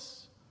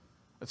purpose.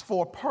 It's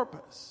for a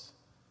purpose.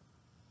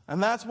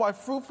 And that's why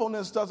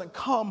fruitfulness doesn't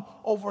come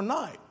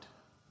overnight.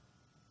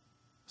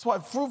 That's why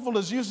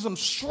fruitfulness uses some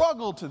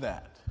struggle to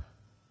that.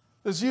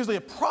 There's usually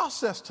a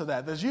process to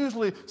that. There's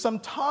usually some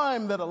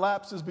time that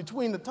elapses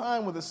between the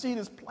time where the seed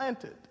is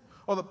planted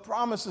or the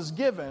promise is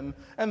given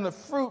and the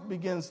fruit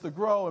begins to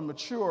grow and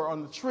mature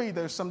on the tree.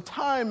 There's some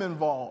time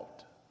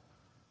involved.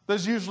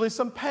 There's usually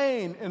some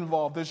pain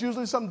involved. There's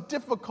usually some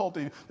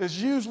difficulty.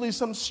 There's usually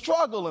some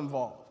struggle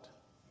involved.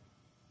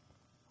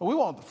 But we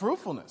want the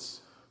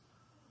fruitfulness,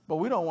 but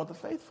we don't want the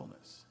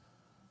faithfulness.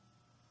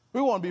 We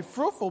want to be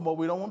fruitful, but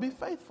we don't want to be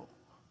faithful.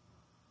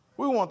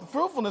 We want the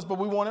fruitfulness, but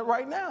we want it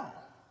right now.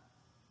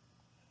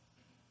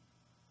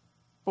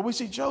 But we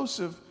see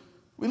Joseph,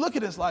 we look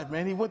at his life,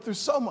 man, he went through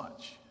so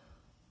much.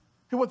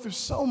 He went through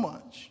so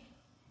much.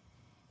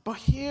 But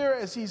here,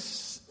 as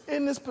he's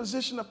in this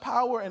position of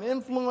power and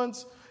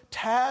influence,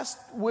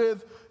 tasked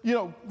with,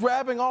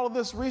 grabbing all of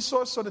this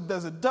resource so that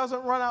it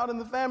doesn't run out in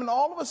the famine,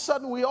 all of a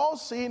sudden we all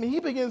see, and he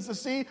begins to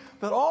see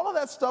that all of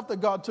that stuff that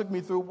God took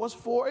me through was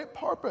for a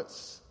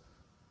purpose.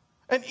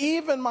 And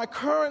even my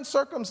current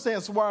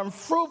circumstance where I'm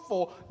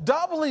fruitful,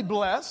 doubly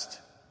blessed,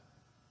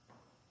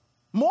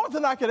 more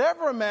than I could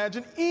ever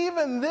imagine,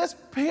 even this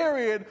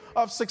period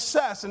of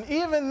success and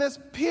even this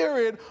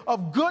period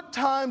of good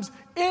times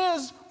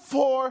is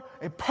for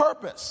a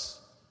purpose.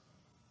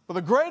 For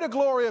the greater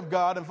glory of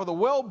God and for the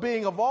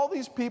well-being of all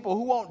these people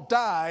who won't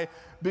die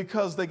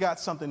because they got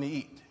something to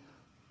eat.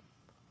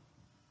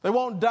 They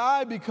won't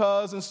die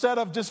because instead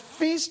of just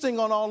feasting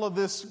on all of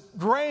this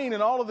grain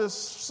and all of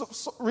this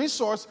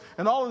resource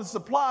and all of this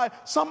supply,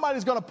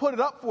 somebody's going to put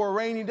it up for a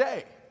rainy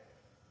day.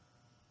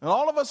 And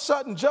all of a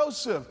sudden,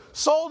 Joseph,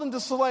 sold into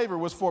slavery,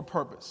 was for a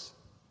purpose.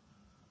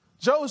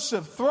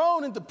 Joseph,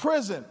 thrown into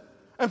prison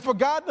and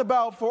forgotten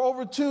about for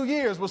over 2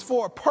 years, was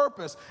for a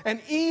purpose. And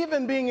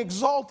even being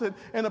exalted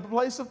in a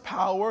place of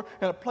power,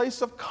 in a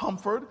place of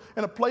comfort,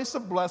 in a place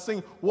of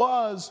blessing,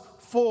 was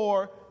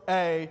for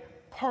a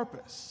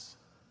purpose.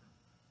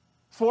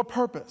 For a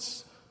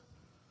purpose.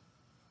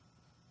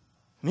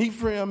 And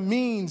Ephraim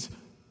means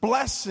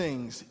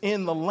blessings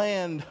in the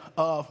land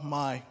of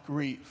my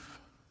grief.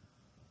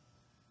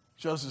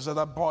 Joseph says,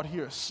 I brought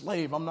here a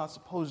slave. I'm not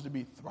supposed to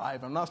be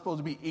thriving. I'm not supposed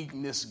to be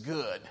eating this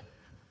good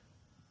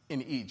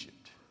in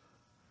Egypt,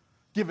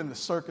 given the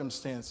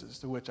circumstances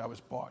to which I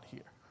was brought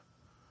here.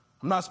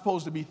 I'm not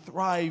supposed to be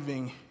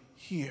thriving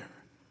here.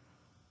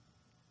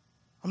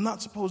 I'm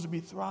not supposed to be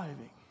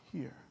thriving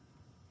here.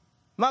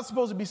 I'm not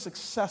supposed to be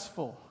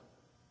successful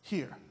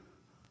here.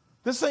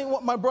 This ain't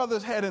what my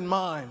brothers had in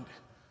mind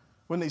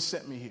when they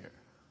sent me here.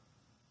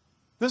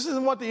 This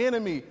isn't what the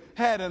enemy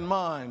had in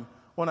mind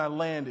when I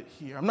landed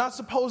here. I'm not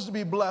supposed to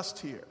be blessed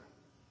here.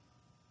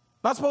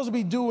 I'm not supposed to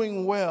be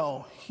doing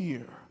well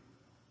here.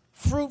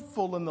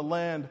 Fruitful in the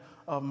land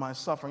of my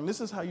suffering.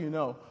 This is how you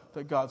know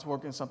that God's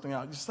working something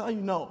out. This is how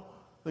you know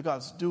that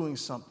God's doing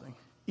something,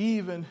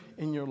 even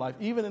in your life,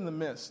 even in the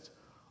midst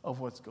of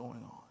what's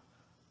going on.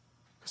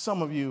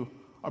 Some of you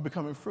are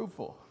becoming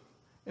fruitful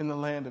in the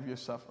land of your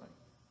suffering.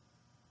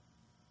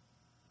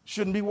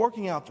 Shouldn't be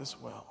working out this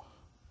well.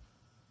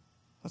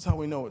 That's how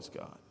we know it's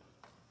God.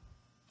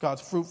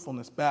 God's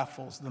fruitfulness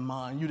baffles the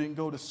mind. You didn't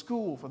go to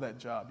school for that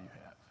job you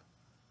have.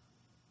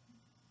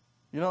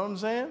 You know what I'm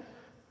saying?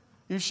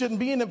 You shouldn't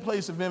be in a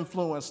place of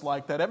influence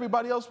like that.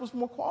 Everybody else was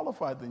more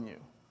qualified than you.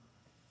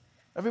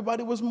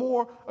 Everybody was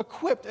more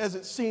equipped, as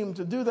it seemed,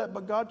 to do that,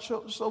 but God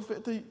chose so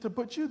fit to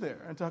put you there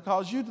and to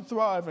cause you to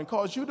thrive and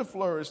cause you to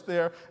flourish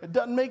there. It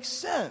doesn't make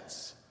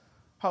sense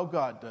how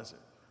God does it.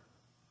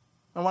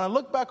 And when I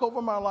look back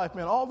over my life,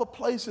 man, all the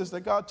places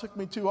that God took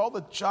me to, all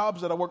the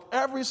jobs that I worked,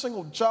 every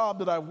single job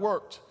that I've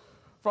worked,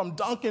 from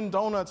Dunkin'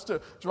 Donuts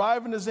to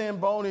driving to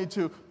Zamboni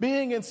to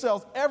being in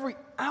sales, every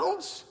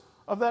ounce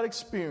of that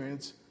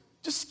experience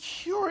just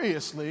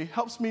curiously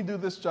helps me do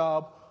this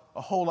job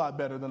a whole lot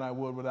better than I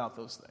would without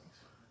those things.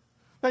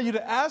 Now, you'd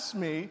have asked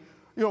me,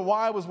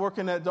 why I was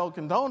working at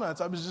Dunkin'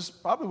 Donuts. I was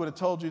just probably would have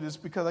told you this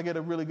because I get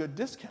a really good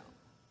discount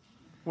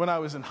when I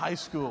was in high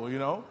school,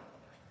 And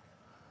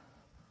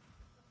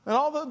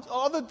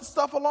all the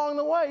stuff along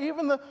the way,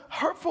 even the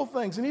hurtful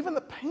things and even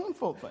the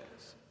painful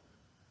things.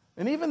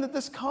 And even the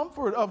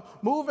discomfort of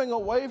moving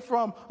away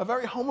from a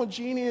very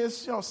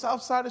homogeneous,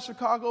 south side of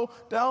Chicago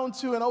down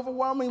to an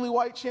overwhelmingly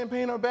white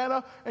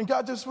Champaign-Urbana. And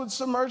God just would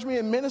submerge me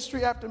in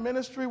ministry after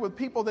ministry with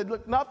people that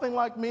looked nothing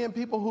like me and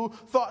people who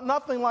thought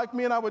nothing like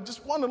me. And I would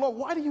just wonder, Lord,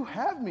 why do you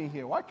have me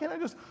here? Why can't I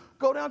just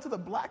go down to the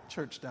black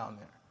church down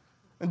there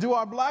and do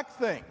our black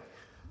thing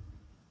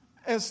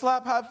and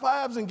slap high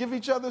fives and give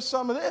each other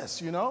some of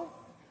this,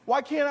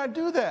 Why can't I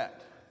do that?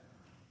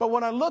 But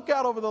when I look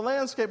out over the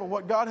landscape of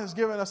what God has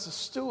given us to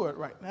steward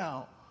right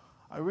now,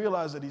 I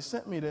realize that he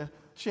sent me to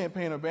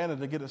Champaign-Urbana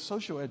to get a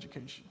social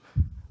education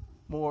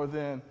more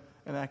than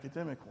an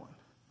academic one.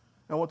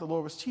 And what the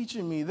Lord was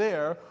teaching me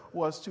there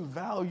was to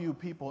value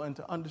people and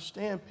to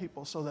understand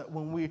people so that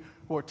when we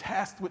were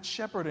tasked with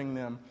shepherding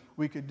them,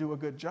 we could do a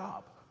good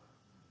job.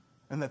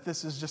 And that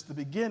this is just the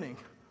beginning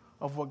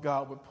of what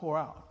God would pour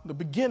out, the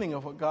beginning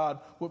of what God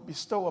would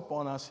bestow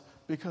upon us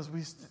because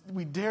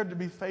we dared to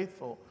be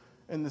faithful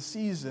in the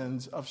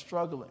seasons of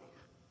struggling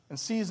and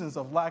seasons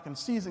of lack and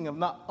seasons of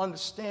not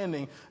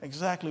understanding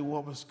exactly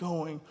what was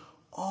going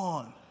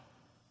on.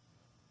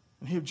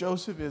 And here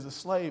Joseph is a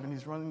slave and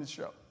he's running the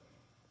show.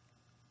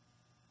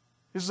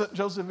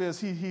 Joseph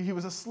is, he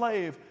was a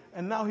slave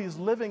and now he's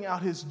living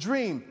out his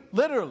dream,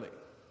 literally.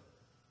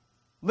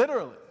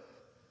 Literally.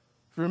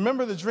 If you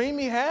remember the dream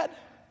he had,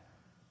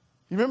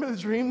 you remember the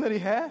dream that he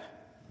had?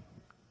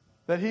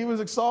 That he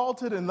was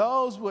exalted and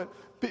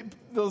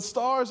those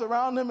stars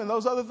around him and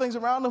those other things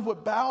around him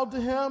would bow to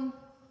him.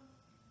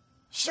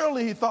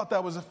 Surely he thought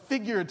that was a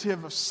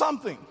figurative of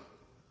something.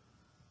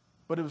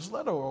 But it was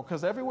literal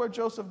because everywhere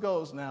Joseph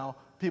goes now,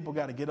 people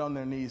got to get on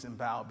their knees and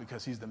bow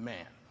because he's the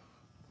man.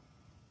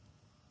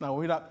 Now,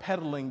 we're not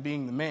peddling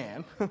being the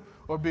man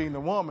or being the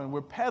woman.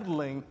 We're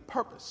peddling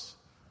purpose.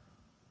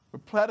 We're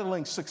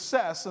peddling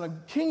success in a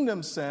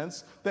kingdom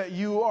sense that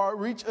you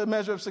reach a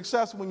measure of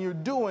success when you're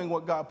doing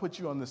what God put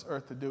you on this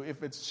earth to do.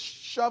 If it's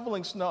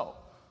shoveling snow,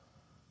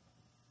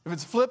 if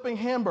it's flipping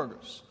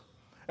hamburgers,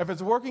 if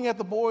it's working at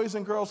the Boys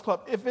and Girls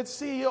Club, if it's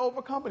CEO of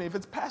a company, if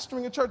it's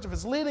pastoring a church, if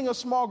it's leading a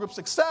small group,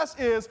 success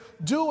is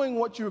doing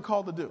what you were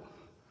called to do.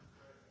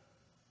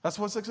 That's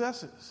what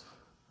success is.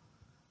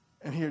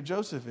 And here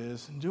Joseph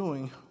is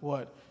doing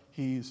what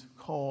he's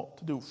called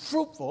to do.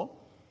 Fruitful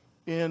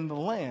in the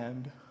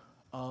land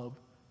of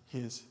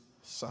his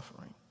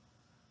suffering.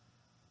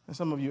 And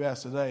some of you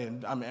asked today,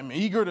 and I'm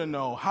eager to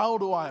know, how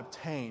do I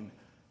obtain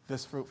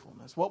this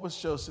fruitfulness? What was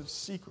Joseph's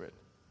secret?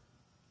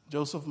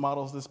 Joseph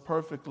models this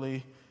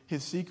perfectly.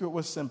 His secret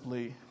was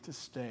simply to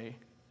stay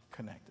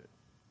connected.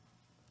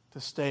 To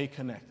stay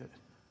connected.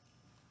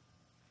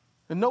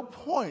 At no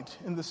point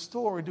in the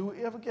story do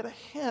we ever get a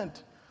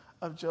hint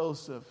of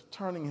Joseph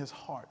turning his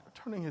heart, or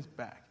turning his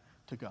back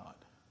to God.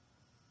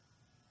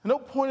 At no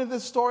point in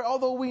this story,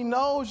 although we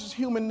know it's just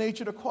human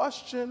nature to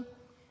question,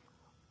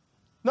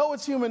 no,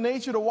 it's human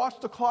nature to watch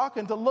the clock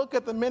and to look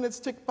at the minutes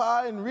tick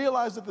by and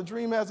realize that the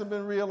dream hasn't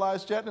been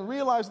realized yet and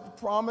realize that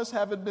the promise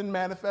hasn't been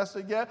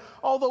manifested yet,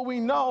 although we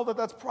know that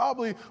that's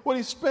probably what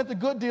he spent a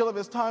good deal of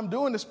his time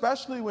doing,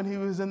 especially when he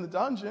was in the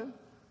dungeon.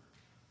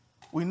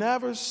 We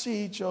never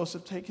see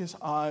Joseph take his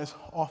eyes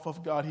off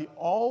of God. He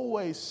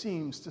always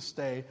seems to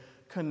stay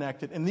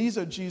connected. And these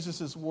are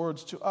Jesus'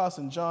 words to us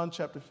in John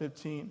chapter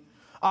 15.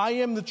 I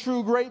am the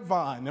true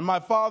grapevine, and my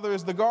Father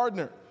is the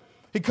gardener.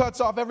 He cuts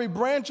off every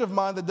branch of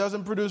mine that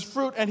doesn't produce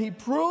fruit, and he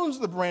prunes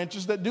the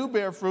branches that do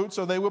bear fruit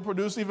so they will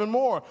produce even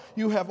more.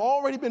 You have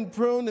already been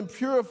pruned and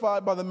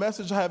purified by the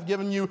message I have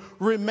given you.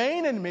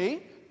 Remain in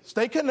me,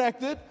 stay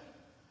connected,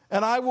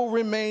 and I will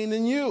remain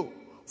in you.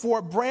 For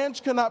a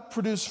branch cannot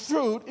produce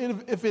fruit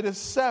if it is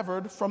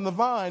severed from the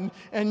vine,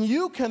 and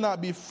you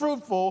cannot be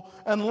fruitful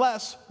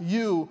unless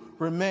you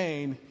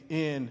remain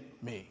in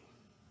me.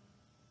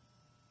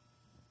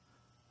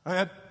 And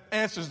that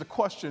answers the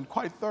question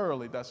quite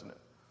thoroughly, doesn't it?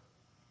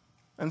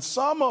 And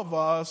some of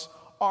us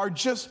are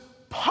just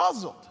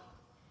puzzled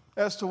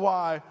as to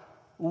why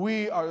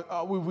we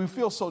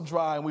feel so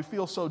dry and we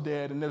feel so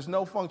dead, and there's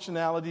no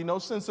functionality, no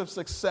sense of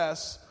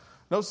success,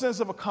 no sense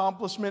of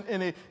accomplishment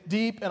in a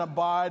deep and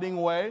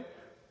abiding way.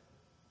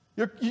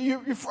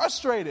 You're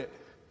frustrated.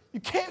 You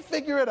can't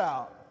figure it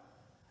out.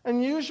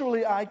 And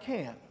usually I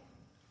can,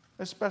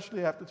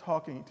 especially after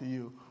talking to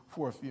you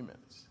for a few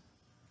minutes,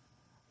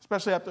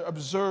 especially after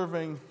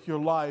observing your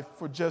life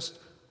for just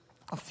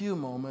a few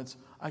moments.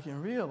 I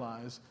can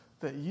realize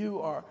that you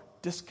are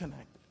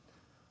disconnected.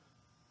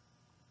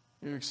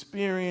 You're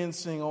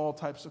experiencing all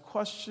types of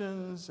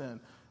questions and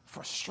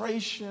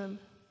frustration.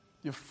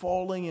 You're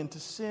falling into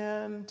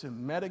sin to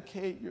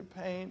medicate your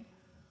pain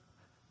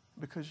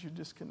because you're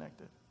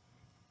disconnected.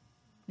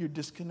 You're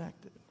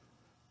disconnected.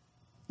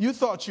 You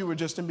thought you were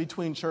just in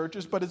between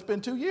churches, but it's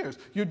been 2 years.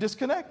 You're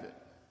disconnected.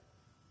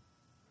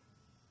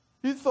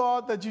 You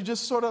thought that you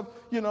just sort of,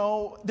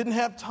 didn't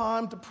have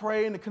time to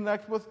pray and to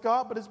connect with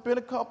God, but it's been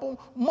a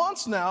couple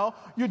months now.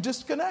 You're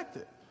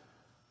disconnected.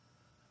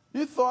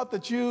 You thought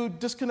that you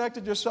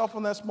disconnected yourself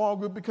from that small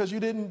group because you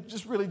didn't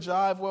just really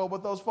jive well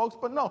with those folks,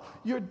 but no,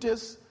 you're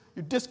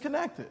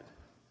disconnected.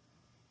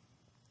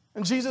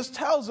 And Jesus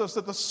tells us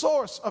that the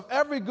source of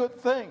every good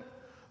thing,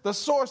 the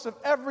source of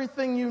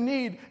everything you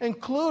need,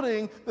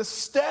 including the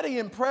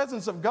steadying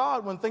presence of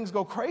God when things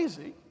go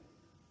crazy,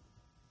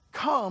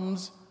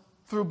 comes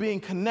through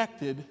being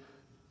connected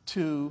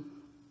to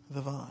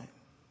the vine.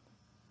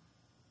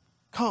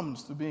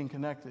 Comes through being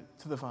connected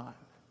to the vine.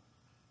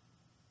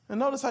 And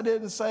notice I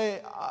didn't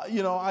say,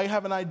 I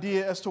have an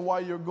idea as to why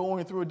you're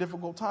going through a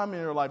difficult time in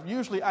your life.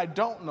 Usually I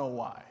don't know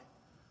why.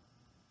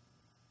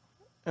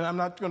 And I'm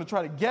not going to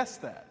try to guess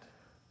that.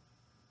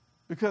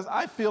 Because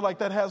I feel like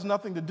that has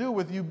nothing to do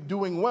with you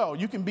doing well.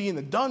 You can be in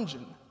the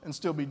dungeon and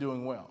still be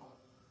doing well.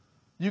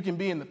 You can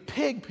be in the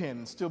pig pen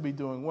and still be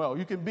doing well.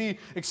 You can be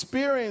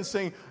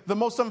experiencing the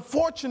most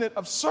unfortunate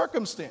of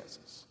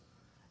circumstances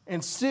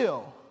and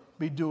still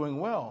be doing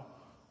well.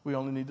 We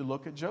only need to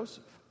look at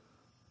Joseph.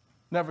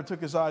 Never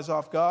took his eyes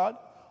off God,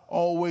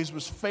 always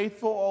was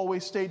faithful,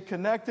 always stayed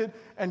connected,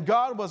 and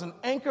God was an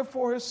anchor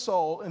for his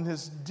soul in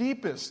his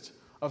deepest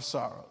of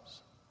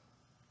sorrows.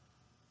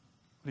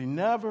 But he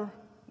never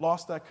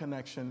lost that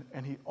connection,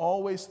 and he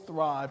always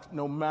thrived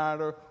no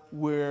matter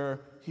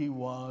where he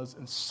was.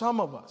 And some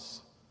of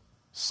us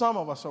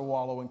are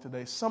wallowing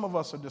today. Some of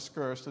us are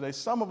discouraged today.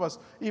 Some of us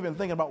even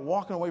thinking about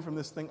walking away from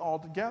this thing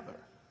altogether.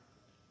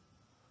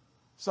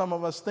 Some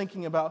of us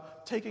thinking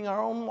about taking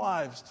our own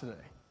lives today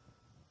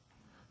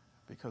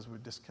because we're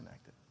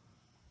disconnected.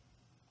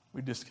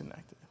 We're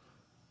disconnected.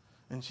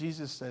 And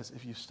Jesus says,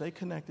 if you stay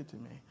connected to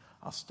me,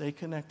 I'll stay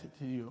connected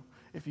to you.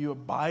 If you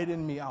abide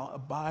in me, I'll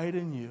abide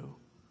in you.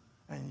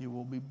 And you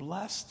will be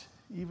blessed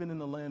even in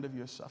the land of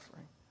your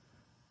suffering.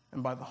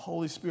 And by the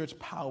Holy Spirit's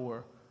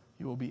power,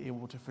 you will be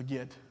able to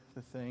forget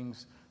the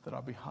things that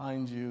are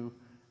behind you,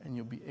 and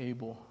you'll be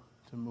able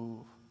to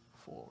move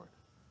forward.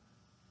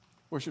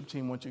 Worship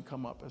team, won't you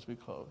come up as we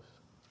close?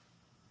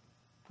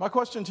 My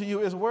question to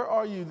you is, where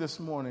are you this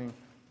morning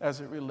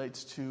as it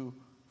relates to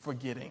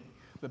forgetting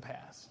the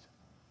past?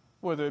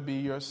 Whether it be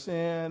your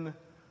sin,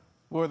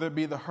 whether it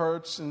be the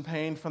hurts and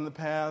pain from the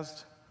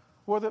past,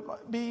 whether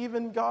it be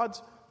even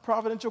God's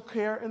providential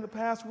care in the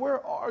past,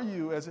 where are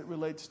you as it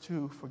relates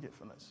to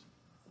forgetfulness?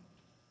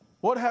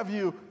 What have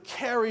you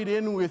carried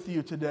in with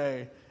you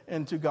today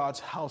into God's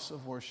house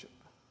of worship?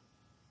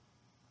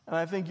 And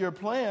I think your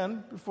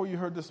plan before you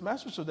heard this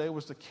message today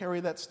was to carry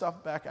that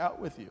stuff back out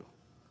with you.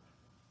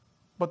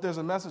 But there's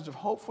a message of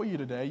hope for you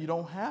today. You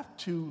don't have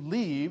to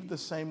leave the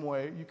same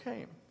way you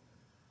came.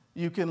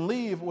 You can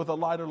leave with a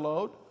lighter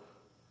load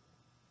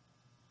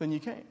than you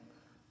came.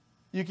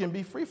 You can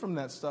be free from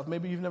that stuff.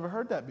 Maybe you've never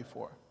heard that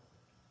before.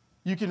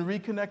 You can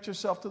reconnect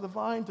yourself to the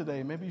vine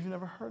today. Maybe you've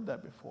never heard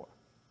that before.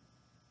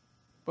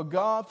 But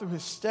God, through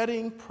his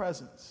steadying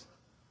presence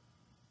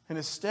and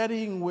his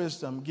steadying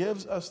wisdom,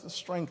 gives us the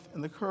strength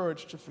and the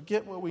courage to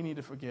forget what we need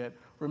to forget,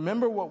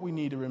 remember what we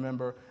need to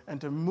remember, and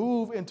to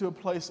move into a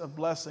place of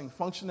blessing,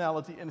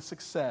 functionality, and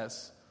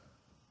success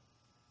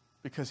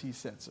because he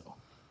said so.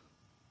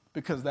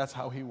 Because that's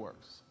how he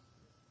works.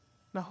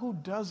 Now, who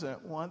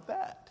doesn't want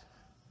that?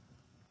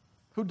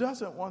 Who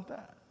doesn't want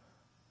that?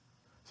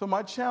 So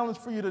my challenge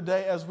for you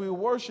today as we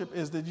worship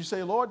is that you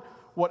say, Lord,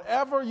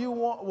 whatever you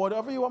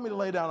want me to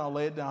lay down, I'll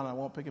lay it down. I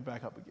won't pick it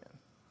back up again.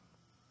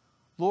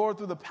 Lord,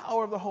 through the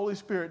power of the Holy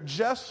Spirit,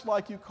 just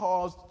like you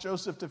caused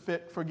Joseph to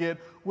forget,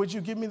 would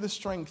you give me the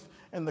strength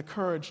and the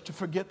courage to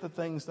forget the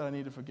things that I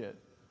need to forget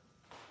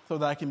so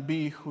that I can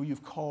be who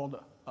you've called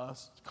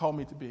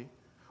me to be?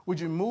 Would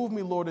you move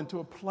me, Lord, into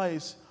a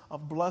place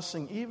of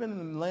blessing, even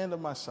in the land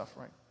of my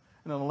suffering,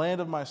 in the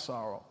land of my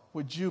sorrow?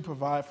 Would you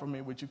provide for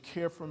me? Would you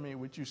care for me?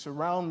 Would you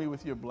surround me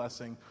with your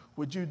blessing?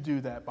 Would you do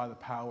that by the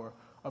power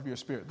of your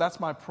Spirit? That's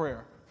my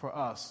prayer for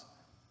us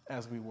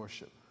as we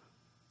worship.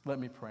 Let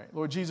me pray.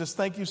 Lord Jesus,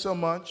 thank you so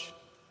much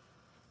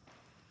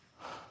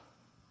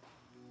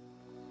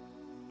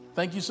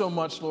Thank you so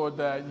much, Lord,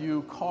 that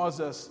you cause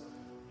us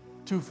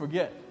to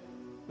forget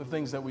the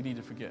things that we need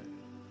to forget.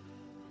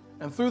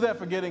 And through that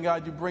forgetting,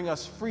 God, you bring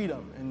us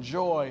freedom and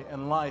joy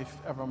and life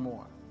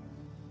evermore.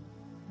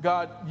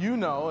 God, you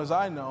know, as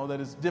I know, that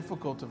it's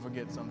difficult to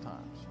forget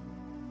sometimes.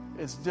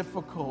 It's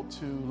difficult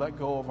to let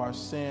go of our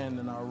sin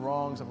and our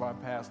wrongs of our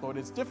past. Lord,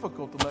 it's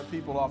difficult to let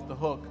people off the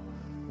hook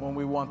when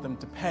we want them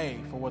to pay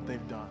for what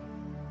they've done.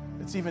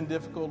 It's even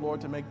difficult, Lord,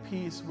 to make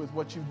peace with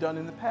what you've done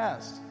in the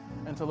past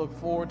and to look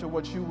forward to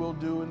what you will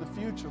do in the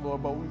future,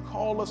 Lord. But we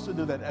call us to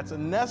do that. That's a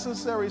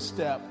necessary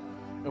step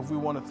if we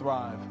want to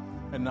thrive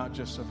and not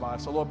just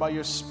survive. So, Lord, by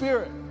your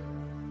Spirit,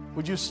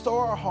 would you stir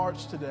our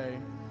hearts today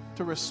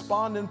to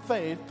respond in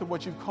faith to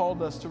what you've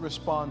called us to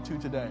respond to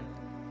today.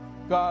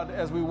 God,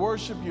 as we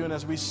worship you and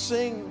as we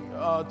sing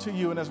to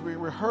you and as we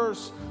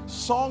rehearse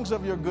songs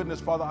of your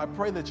goodness, Father, I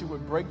pray that you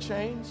would break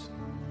chains,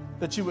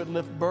 that you would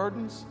lift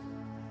burdens,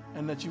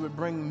 and that you would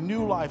bring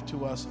new life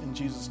to us in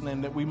Jesus'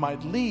 name, that we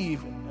might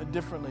leave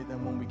differently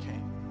than when we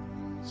came.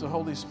 So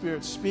Holy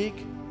Spirit,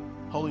 speak.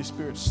 Holy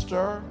Spirit,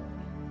 stir.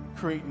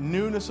 Create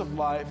newness of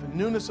life and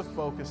newness of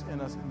focus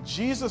in us. In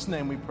Jesus'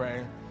 name we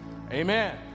pray. Amen.